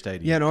coming to your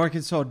stadium. Yeah, and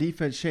Arkansas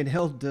defense, Shane,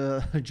 held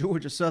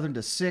Georgia Southern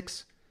to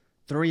 6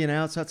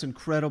 3-and-outs. That's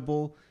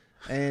incredible.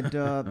 And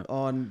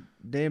on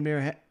damn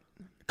near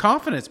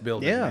confidence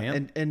building,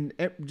 man. And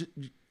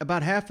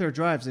about half their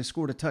drives, they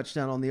scored a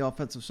touchdown on the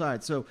offensive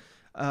side. So,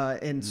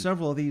 and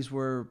several of these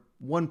were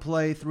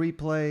 1-play,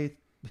 3-play,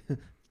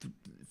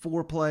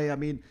 4-play. I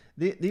mean,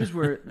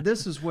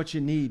 this is what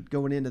you need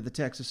going into the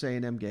Texas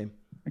A&M game.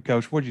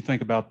 Coach, what did you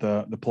think about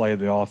the play of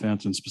the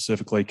offense and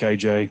specifically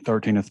KJ,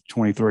 13 of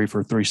 23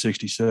 for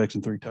 366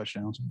 and 3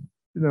 touchdowns?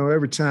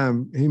 Every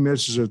time he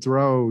misses a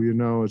throw,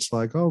 it's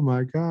like, oh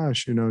my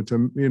gosh,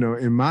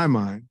 in my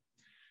mind.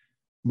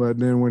 But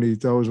then when he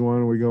throws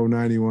one, we go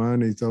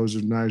 91. He throws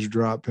a nice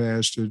drop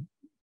pass to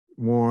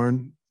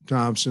Warren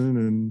Thompson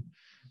and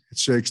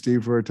it's 60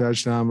 for a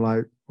touchdown. I'm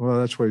like, well,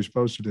 that's what he's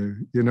supposed to do.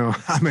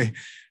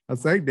 I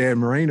think Dan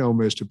Marino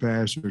missed a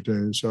pass or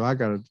two. So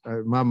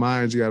my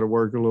mind's got to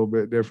work a little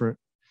bit different.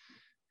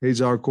 He's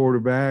our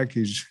quarterback.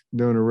 He's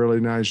doing a really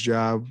nice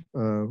job.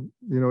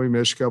 He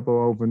missed a couple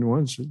of open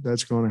ones.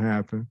 That's going to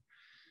happen.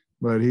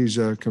 But he's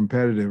a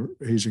competitive.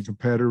 He's a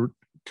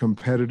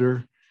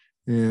competitor.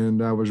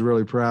 And I was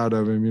really proud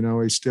of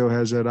him. He still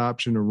has that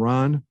option to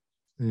run.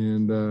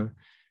 And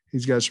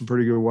he's got some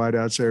pretty good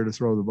wideouts there to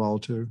throw the ball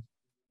to.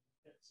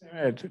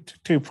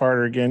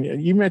 Two-parter again.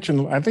 You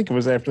mentioned, I think it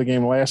was after the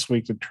game last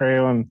week, that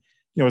Traylon,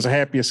 was the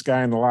happiest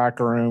guy in the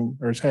locker room,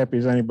 or as happy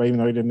as anybody, even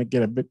though he didn't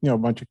get a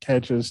bunch of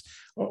catches.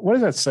 What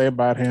does that say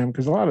about him?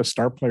 Because a lot of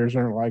star players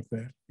aren't like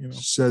that.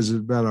 Says it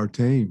about our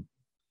team.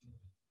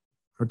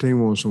 Our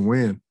team wants to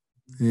win,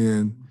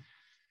 and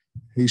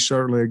he's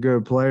certainly a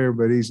good player,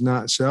 but he's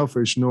not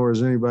selfish, nor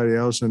is anybody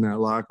else in that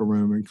locker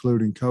room,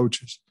 including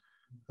coaches.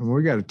 And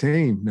we got a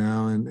team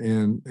now,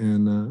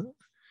 and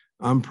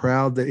I'm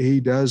proud that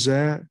he does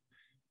that,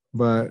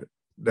 but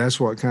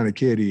that's what kind of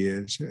kid he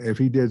is. If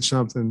he did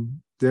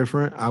something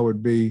different, I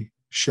would be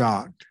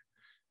shocked,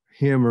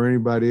 him or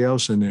anybody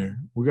else in there.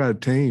 We got a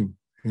team,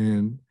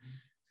 and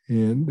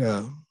we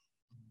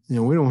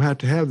don't have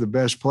to have the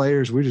best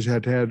players. We just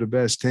have to have the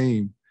best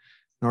team.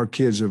 Our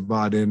kids have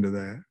bought into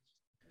that.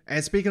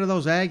 And speaking of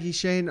those Aggies,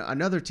 Shane,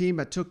 another team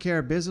that took care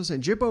of business,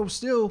 and Jimbo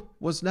still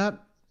was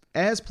not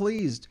as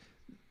pleased.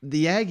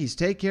 The Aggies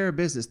take care of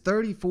business,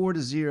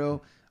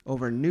 34-0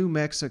 over New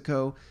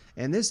Mexico.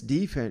 And this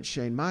defense,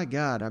 Shane, my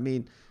God, I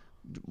mean,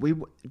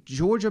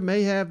 Georgia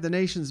may have the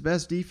nation's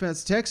best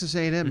defense. Texas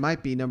A&M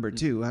might be number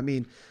 2. I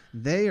mean,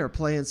 they are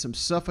playing some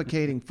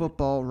suffocating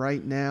football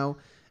right now.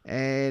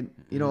 And,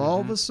 all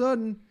of a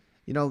sudden,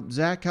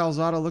 Zach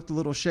Calzada looked a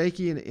little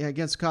shaky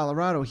against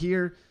Colorado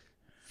here.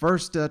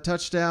 First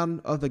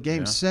touchdown of the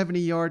game,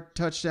 70-yard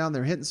touchdown.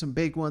 They're hitting some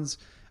big ones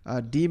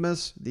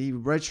Demas, the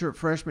redshirt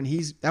freshman,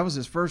 that was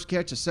his first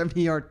catch, a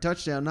 70-yard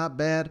touchdown, not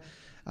bad.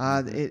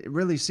 It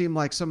really seemed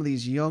like some of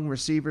these young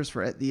receivers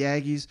for the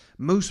Aggies.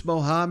 Moose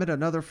Mohammed,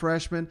 another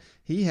freshman,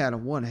 he had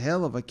one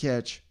hell of a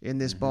catch in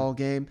this ball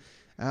game.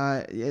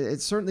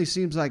 It certainly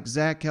seems like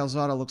Zach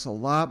Calzada looks a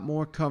lot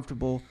more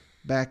comfortable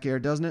back there,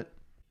 doesn't it?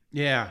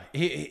 Yeah,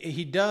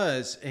 he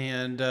does.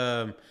 And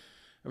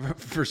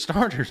for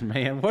starters,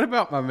 man, what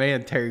about my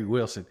man Terry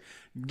Wilson?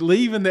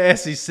 Leaving the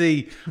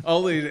SEC,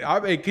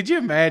 could you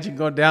imagine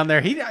going down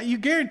there? You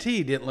guarantee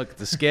he didn't look at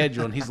the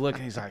schedule, and he's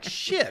like,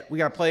 shit, we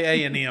got to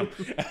play A&M.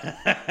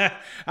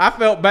 I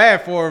felt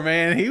bad for him,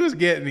 man. He was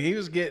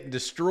getting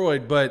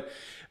destroyed. But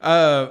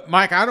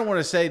Mike, I don't want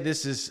to say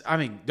this is. I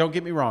mean, don't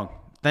get me wrong.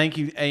 Thank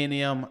you,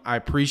 A&M. I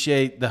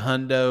appreciate the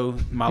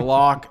hundo. My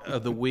lock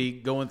of the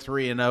week, going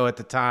 3-0 at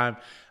the time.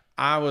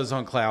 I was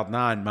on cloud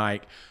 9,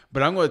 Mike.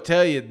 But I'm going to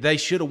tell you, they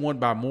should have won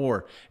by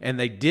more, and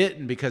they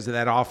didn't because of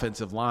that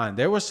offensive line.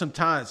 There were some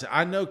times,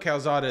 I know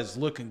Calzada is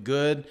looking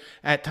good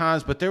at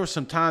times, but there were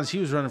some times he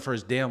was running for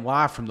his damn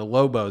life from the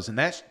Lobos, and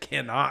that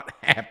cannot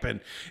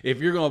happen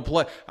if you're going to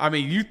play. I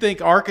mean, you think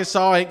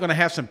Arkansas ain't going to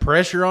have some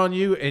pressure on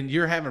you, and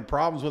you're having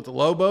problems with the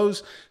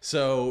Lobos?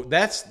 So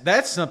that's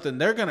something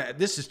they're going to –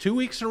 this is 2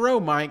 weeks in a row,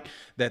 Mike,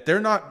 that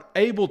they're not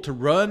able to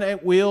run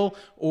at will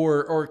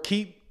or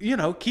keep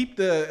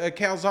the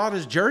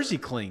Calzada's jersey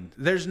clean.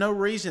 There's no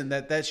reason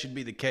that should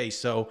be the case.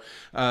 So,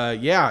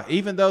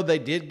 even though they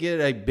did get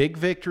a big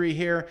victory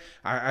here,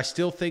 I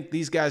still think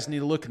these guys need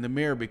to look in the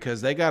mirror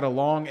because they got a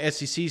long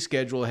SEC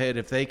schedule ahead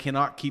if they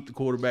cannot keep the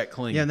quarterback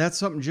clean. Yeah, and that's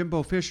something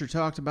Jimbo Fisher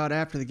talked about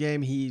after the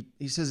game. He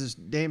says his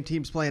damn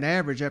team's playing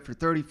average after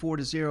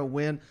 34-0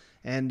 win,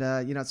 and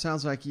it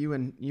sounds like you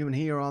and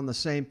he are on the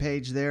same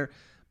page there.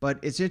 But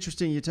it's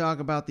interesting you talk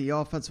about the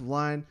offensive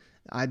line.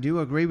 I do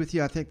agree with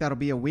you. I think that'll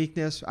be a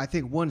weakness. I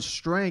think one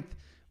strength,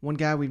 one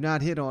guy we've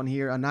not hit on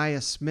here,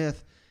 Anaya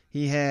Smith,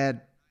 he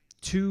had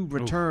 2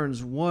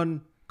 returns,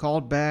 one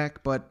called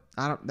back, but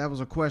that was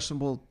a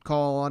questionable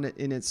call on it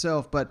in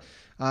itself, but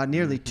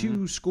nearly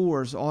 2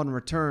 scores on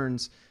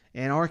returns,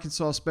 and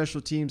Arkansas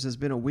special teams has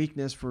been a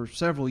weakness for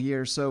several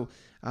years, so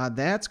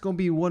that's going to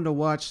be one to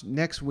watch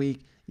next week.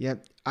 Yeah,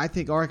 I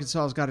think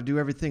Arkansas has got to do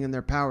everything in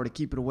their power to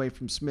keep it away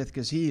from Smith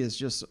because he is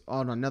just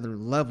on another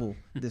level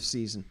this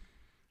season.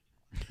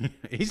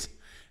 He's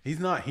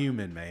not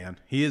human, man.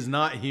 He is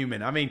not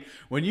human. I mean,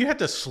 when you have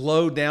to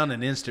slow down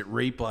an instant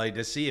replay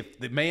to see if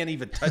the man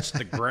even touched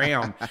the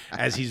ground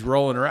as he's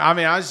rolling around. I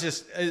mean,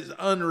 it's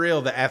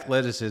unreal the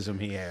athleticism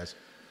he has.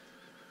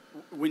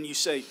 When you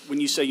say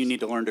you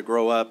need to learn to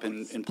grow up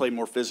and play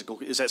more physical,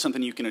 is that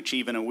something you can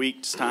achieve in a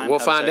week's time? We'll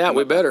find out.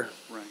 We better.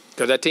 Right.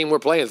 Because that team we're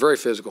playing is very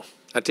physical.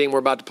 That team we're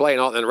about to play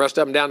and the rest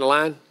of them down the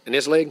line in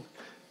this league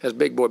has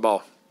big boy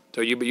ball. So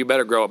you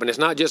better grow up. And it's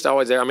not just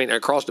always there. I mean,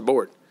 across the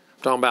board.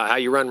 Talking about how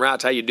you run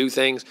routes, how you do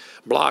things,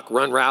 block,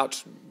 run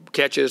routes,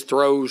 catches,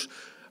 throws.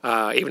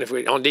 Even if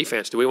we on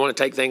defense, do we want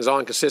to take things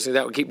on consistently?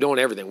 That we keep doing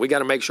everything. We got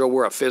to make sure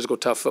we're a physical,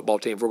 tough football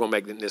team if we're going to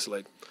make it in this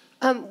league.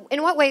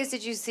 In what ways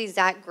did you see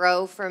Zach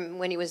grow from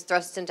when he was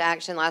thrust into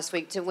action last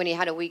week to when he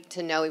had a week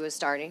to know he was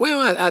starting?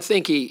 Well, I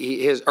think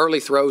his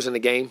early throws in the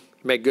game,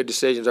 he made good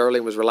decisions early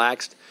and was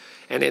relaxed.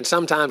 And then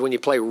sometimes when you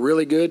play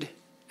really good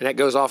and that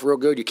goes off real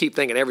good, you keep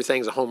thinking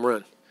everything's a home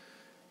run.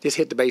 Just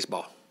hit the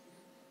baseball.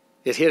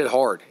 Just hit it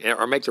hard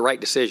or make the right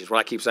decisions, what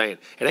I keep saying.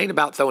 It ain't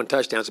about throwing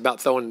touchdowns. It's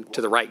about throwing to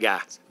the right guy,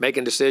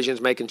 making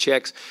decisions, making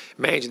checks,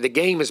 managing. The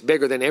game is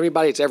bigger than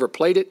anybody that's ever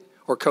played it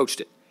or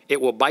coached it. It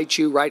will bite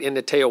you right in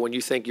the tail when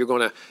you think you're going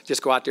to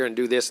just go out there and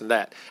do this and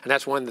that. And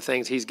that's one of the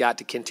things he's got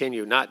to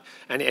continue.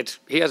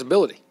 He has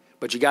ability,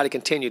 but you got to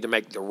continue to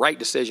make the right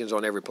decisions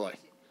on every play.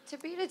 To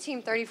beat a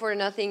team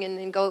 34-0 and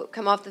then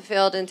come off the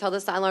field and tell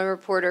the sideline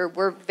reporter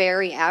we're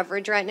very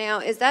average right now,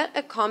 is that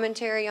a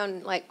commentary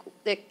on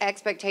the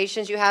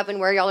expectations you have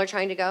and where y'all are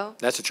trying to go?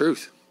 That's the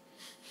truth.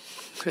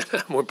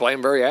 We're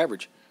playing very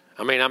average.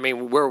 I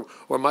mean, we're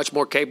much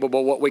more capable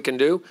of what we can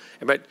do.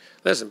 But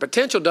listen,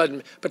 potential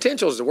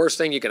is the worst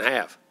thing you can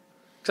have.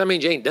 Because that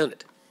means you ain't done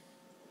it.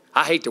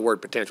 I hate the word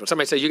potential. When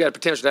somebody says you got a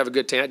potential to have a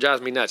good team, that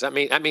drives me nuts. That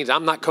means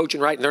I'm not coaching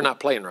right and they're not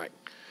playing right.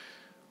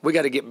 We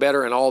got to get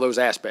better in all those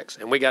aspects,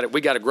 and we got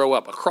to grow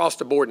up across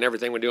the board in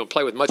everything we do and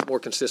play with much more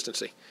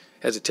consistency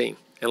as a team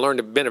and learn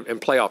to bend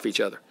and play off each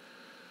other.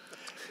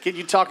 Can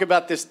you talk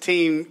about this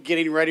team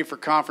getting ready for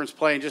conference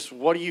play and just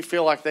what do you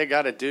feel like they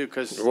got to do?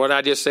 Because what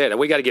I just said,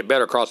 we got to get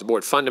better across the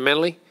board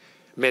fundamentally,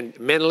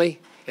 mentally,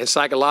 and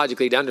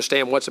psychologically to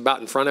understand what's about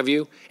in front of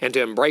you and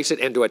to embrace it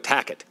and to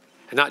attack it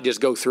and not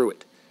just go through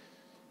it.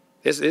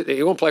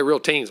 You want to play real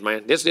teams,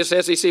 man. This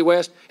SEC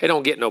West, it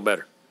don't get no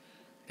better.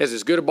 It's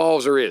as good a ball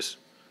as there is.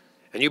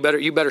 And you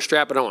better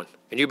strap it on.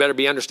 And you better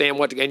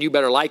and you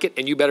better like it,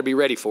 and you better be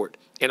ready for it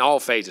in all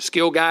phases.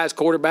 Skill guys,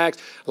 quarterbacks,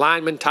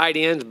 linemen, tight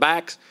ends,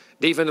 backs,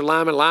 defensive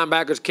linemen,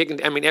 linebackers,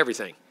 kicking,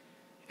 everything.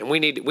 And we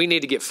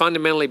need to get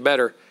fundamentally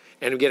better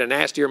and get a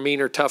nastier,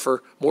 meaner,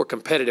 tougher, more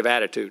competitive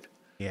attitude.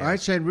 Yeah. All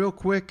right, Shane, real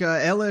quick,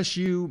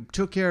 LSU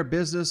took care of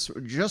business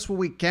just what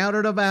we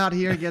counted them out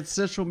here against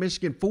Central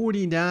Michigan,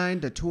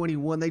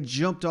 49-21. They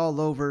jumped all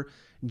over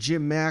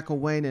Jim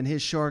McElwain and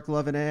his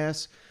shark-loving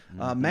ass.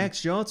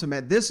 Max Johnson,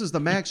 man, this is the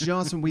Max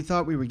Johnson we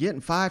thought we were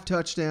getting. 5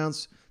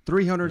 touchdowns,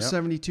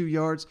 372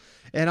 yards.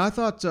 And I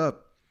thought, the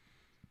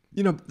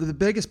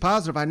biggest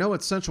positive, I know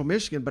it's Central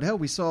Michigan, but hell,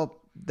 we saw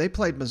they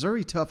played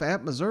Missouri tough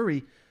at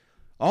Missouri.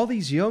 All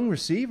these young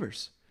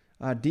receivers,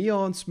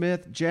 Deion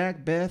Smith,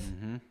 Jack Beth,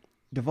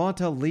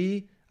 Devonta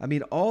Lee. I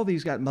mean, all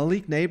these guys.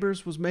 Malik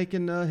Neighbors was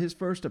making his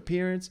first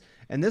appearance.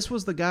 And this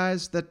was the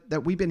guys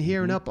that we've been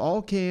hearing up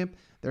all camp.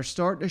 They're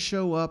starting to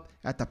show up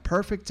at the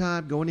perfect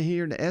time, going to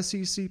here in the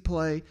SEC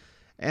play.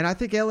 And I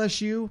think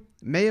LSU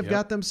may have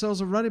got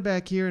themselves a running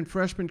back here in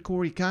freshman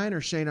Corey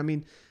Kiner, Shane. I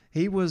mean,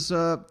 he was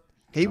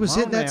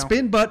hitting that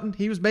spin button.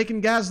 He was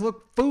making guys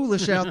look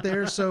foolish out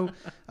there. So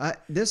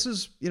this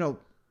is,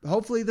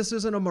 hopefully this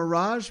isn't a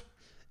mirage.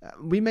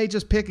 We may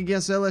just pick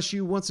against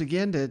LSU once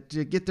again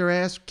to get their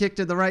ass kicked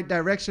in the right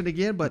direction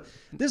again. But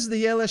this is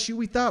the LSU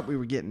we thought we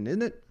were getting,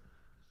 isn't it?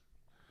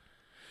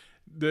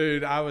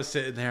 Dude, I was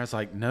sitting there. I was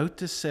like, note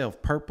to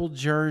self, purple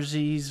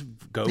jerseys,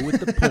 go with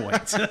the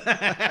points.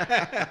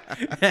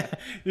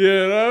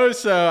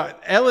 So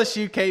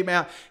LSU came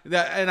out.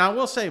 And I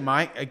will say,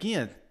 Mike,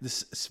 again,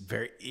 this is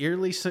very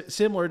eerily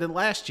similar to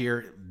last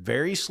year.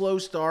 Very slow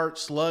start,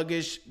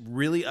 sluggish,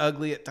 really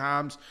ugly at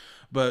times.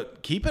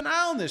 But keep an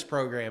eye on this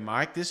program,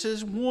 Mike. This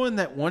is one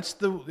that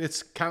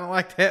it's kind of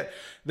like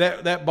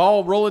that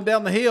ball rolling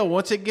down the hill.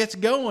 Once it gets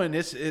going,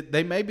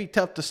 they may be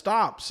tough to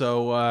stop.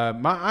 So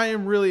I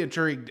am really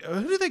intrigued.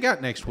 Who do they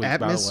got next week? At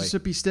by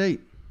Mississippi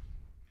State.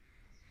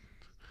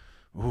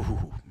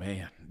 Ooh,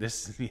 man,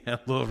 this is a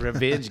little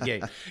revenge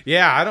game.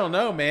 Yeah, I don't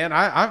know, man.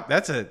 I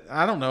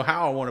don't know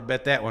how I want to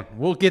bet that one.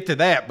 We'll get to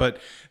that,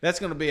 but that's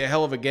going to be a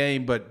hell of a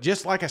game. But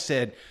just like I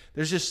said,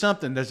 there's just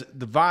something. There's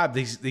the vibe.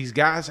 These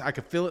guys, I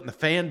could feel it in the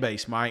fan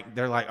base, Mike.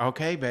 They're like,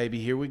 okay,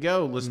 baby, here we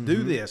go. Let's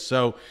do this.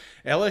 So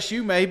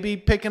LSU may be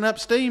picking up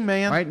steam,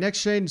 man. All right, next,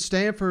 Shane,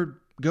 Stanford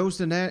goes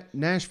to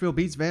Nashville,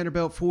 beats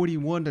Vanderbilt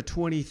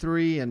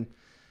 41-23, and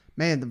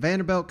man, the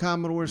Vanderbilt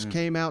Commodores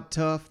came out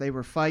tough. They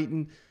were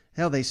fighting.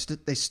 Hell, they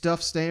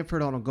stuffed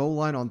Stanford on a goal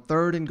line on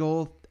 3rd and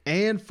goal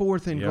and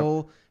 4th and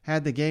goal.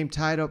 Had the game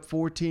tied up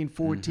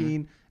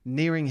 14-14,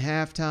 nearing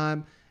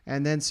halftime,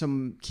 and then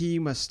some key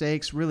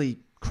mistakes really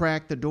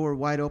cracked the door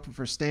wide open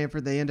for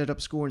Stanford. They ended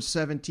up scoring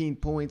 17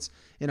 points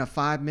in a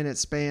 5-minute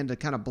span to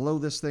kind of blow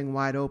this thing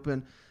wide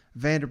open.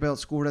 Vanderbilt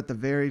scored at the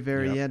very,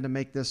 very end to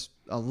make this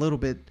a little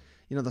bit,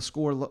 the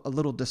score a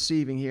little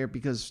deceiving here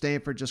because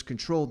Stanford just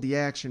controlled the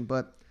action,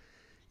 but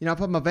if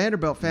I'm a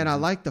Vanderbilt fan, I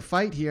like the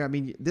fight here. I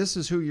mean, this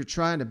is who you're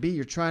trying to be.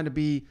 You're trying to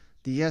be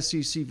the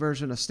SEC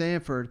version of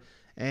Stanford.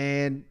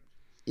 And,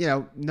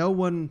 no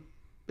one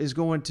is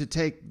going to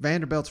take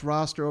Vanderbilt's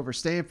roster over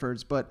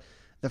Stanford's. But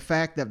the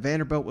fact that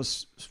Vanderbilt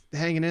was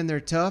hanging in there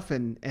tough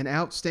and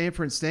out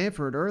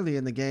Stanford early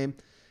in the game,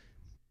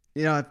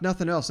 if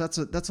nothing else, that's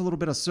a little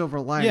bit of silver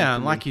lining. Yeah,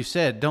 and like you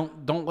said,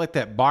 don't let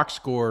that box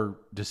score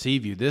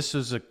deceive you. This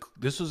was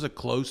a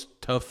close,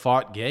 tough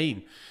fought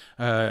game.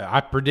 I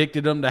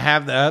predicted them to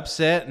have the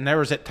upset, and there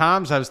was at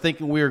times I was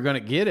thinking we were going to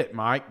get it,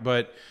 Mike.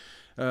 But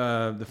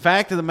the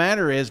fact of the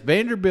matter is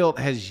Vanderbilt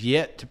has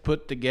yet to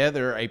put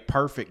together a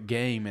perfect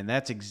game, and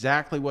that's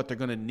exactly what they're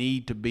going to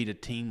need to beat a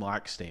team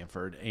like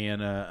Stanford.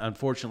 And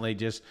unfortunately,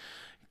 just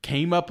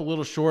came up a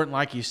little short, and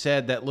like you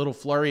said, that little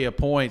flurry of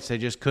points, they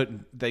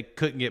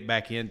couldn't get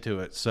back into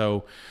it.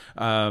 So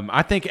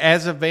I think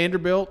as a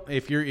Vanderbilt,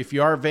 if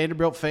you are a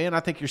Vanderbilt fan, I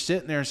think you're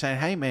sitting there and saying,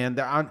 hey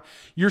man,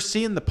 you're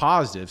seeing the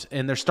positives,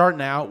 and they're starting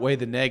to outweigh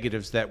the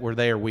negatives that were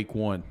there week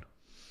 1.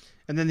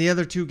 And then the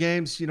other 2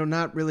 games,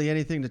 not really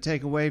anything to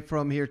take away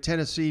from here.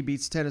 Tennessee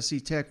beats Tennessee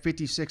Tech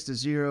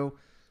 56-0.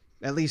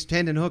 At least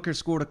Hendon Hooker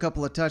scored a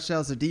couple of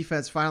touchdowns. The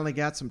defense finally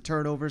got some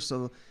turnovers,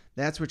 so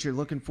that's what you're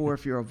looking for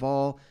if you're a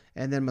Vol.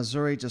 And then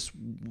Missouri just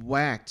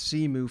whacked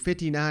SEMO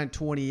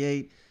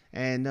 59-28.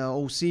 And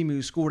old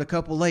SEMO scored a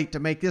couple late to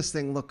make this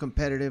thing look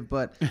competitive.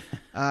 But,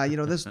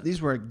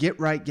 these were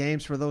get-right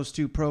games for those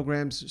 2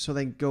 programs so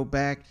they can go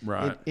back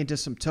into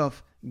some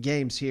tough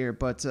games here.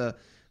 But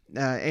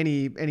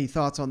any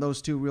thoughts on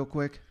those 2 real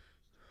quick?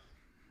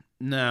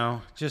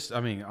 No,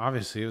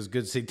 obviously it was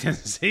good to see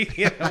Tennessee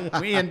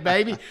win,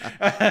 baby.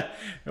 I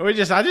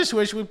just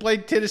wish we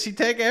played Tennessee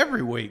Tech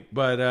every week.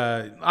 But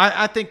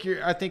I think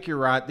you're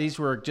right. These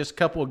were just a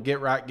couple of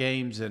get right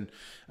games, and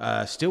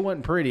still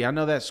wasn't pretty. I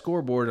know that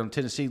scoreboard on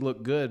Tennessee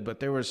looked good, but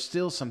there was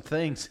still some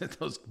things that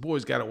those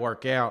boys got to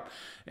work out.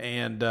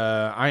 And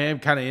I am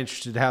kind of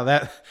interested how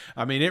that.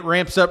 It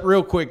ramps up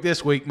real quick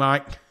this week,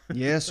 Mike.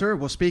 Yes, sir.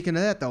 Well, speaking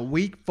of that, the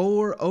Week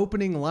 4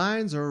 opening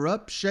lines are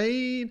up,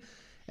 Shane.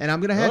 And I'm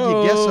going to have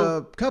you guess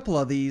a couple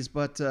of these,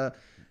 but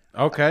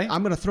okay.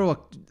 I'm going to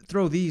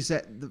throw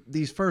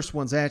these first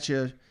ones at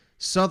you.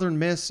 Southern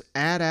Miss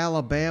at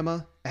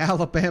Alabama.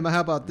 Alabama,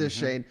 how about this,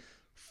 Shane?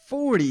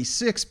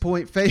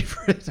 46-point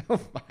favorite. Oh,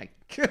 my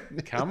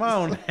goodness. Come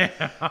on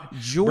now.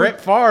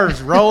 Brett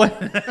Favre's rolling.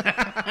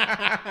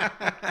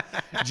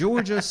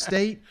 Georgia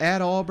State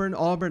at Auburn.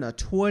 Auburn, a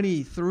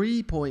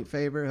 23-point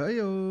favorite.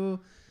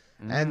 Hey-oh.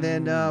 And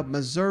then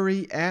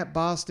Missouri at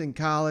Boston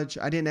College.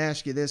 I didn't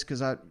ask you this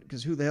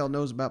because who the hell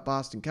knows about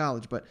Boston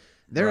College, but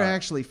they're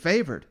actually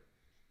favored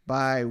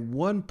by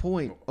 1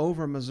 point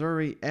over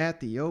Missouri at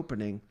the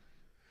opening.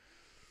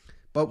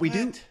 But we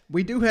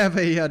do have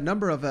a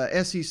number of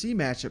SEC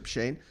matchups,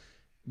 Shane.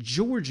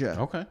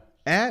 Georgia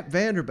at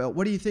Vanderbilt.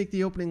 What do you think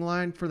the opening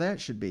line for that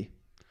should be?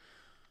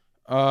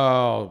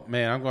 Oh,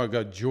 man, I'm going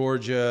to go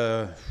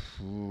Georgia.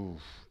 Ooh.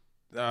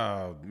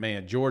 Oh,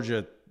 man,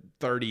 Georgia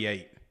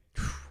 38.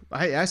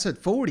 I said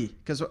 40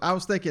 because I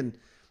was thinking,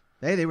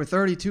 hey, they were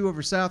 32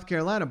 over South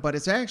Carolina, but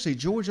it's actually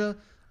Georgia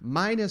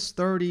minus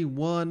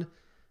 31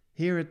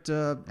 here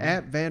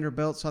at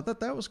Vanderbilt. So I thought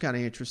that was kind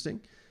of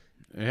interesting.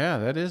 Yeah,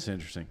 that is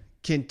interesting.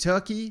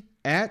 Kentucky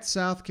at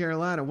South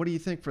Carolina. What do you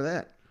think for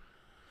that?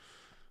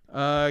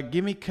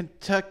 Give me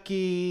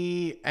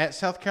Kentucky at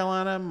South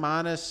Carolina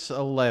minus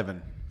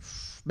 11.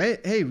 Man,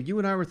 hey, you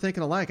and I were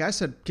thinking alike. I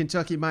said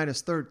Kentucky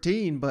minus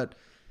 13, but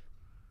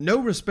no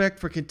respect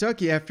for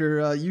Kentucky after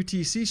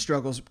UTC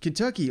struggles.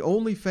 Kentucky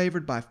only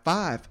favored by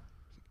 5.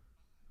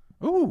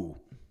 Ooh,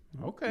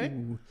 okay.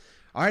 Ooh.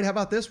 All right, how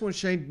about this one,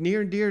 Shane?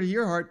 Near and dear to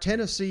your heart,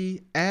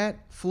 Tennessee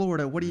at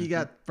Florida. What do you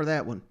got for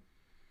that one?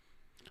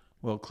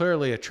 Well,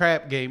 clearly a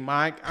trap game,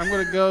 Mike. I'm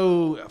going to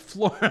go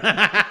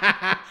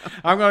Florida.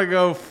 I'm going to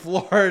go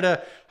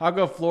Florida. I'll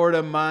go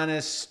Florida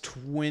minus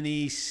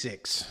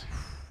 26.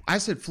 I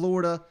said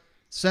Florida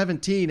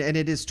 17, and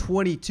it is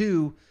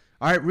 22.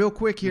 All right, real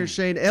quick here,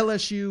 Shane.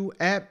 LSU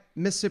at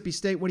Mississippi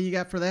State. What do you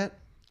got for that?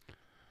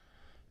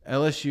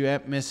 LSU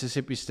at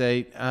Mississippi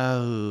State.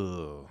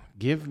 Oh,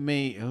 give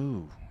me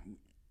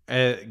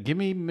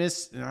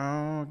LSU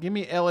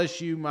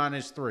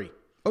minus 3.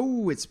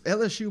 Oh, it's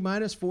LSU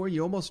minus 4.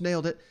 You almost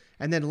nailed it.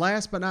 And then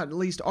last but not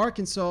least,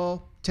 Arkansas,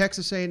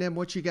 Texas A&M.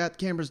 What you got?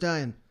 Camera's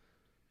dying.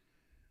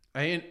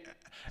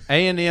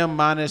 A&M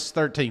minus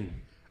 13.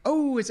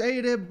 Oh, it's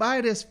A&M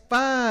minus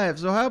 5.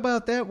 So how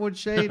about that one,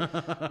 Shane?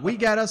 We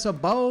got us a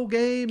bowl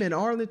game in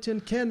Arlington.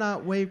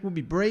 Cannot wait. We'll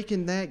be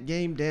breaking that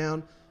game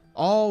down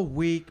all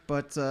week.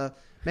 But,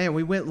 man,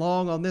 we went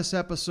long on this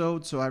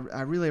episode, so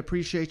I really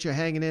appreciate you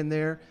hanging in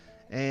there.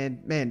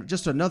 And, man,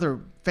 just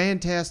another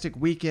fantastic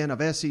weekend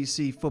of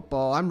SEC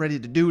football. I'm ready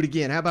to do it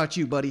again. How about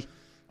you, buddy?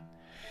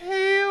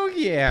 Hell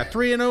yeah.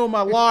 3-0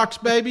 my locks,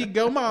 baby.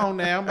 Go on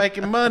now.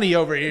 Making money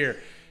over here.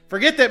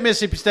 Forget that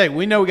Mississippi State.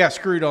 We know we got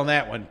screwed on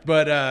that one.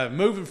 But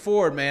moving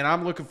forward, man,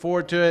 I'm looking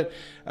forward to it.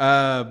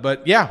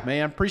 But, yeah,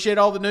 man, appreciate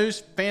all the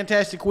news.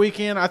 Fantastic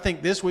weekend. I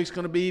think this week's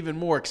going to be even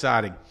more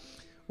exciting.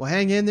 Well,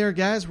 hang in there,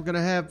 guys. We're going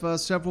to have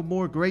several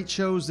more great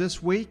shows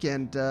this week.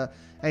 And,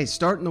 hey,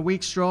 starting the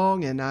week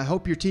strong. And I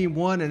hope your team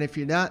won. And if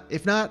not,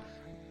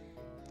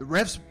 the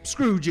refs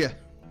screwed you.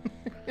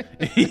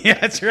 Yeah,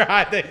 that's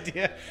right. They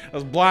did.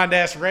 Those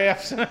blind-ass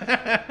refs.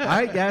 All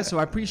right, guys. So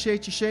I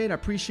appreciate you, Shane. I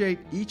appreciate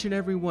each and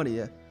every one of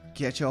you.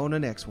 Catch you on the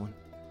next one.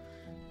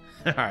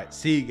 All right.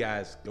 See you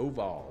guys. Go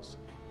Vols.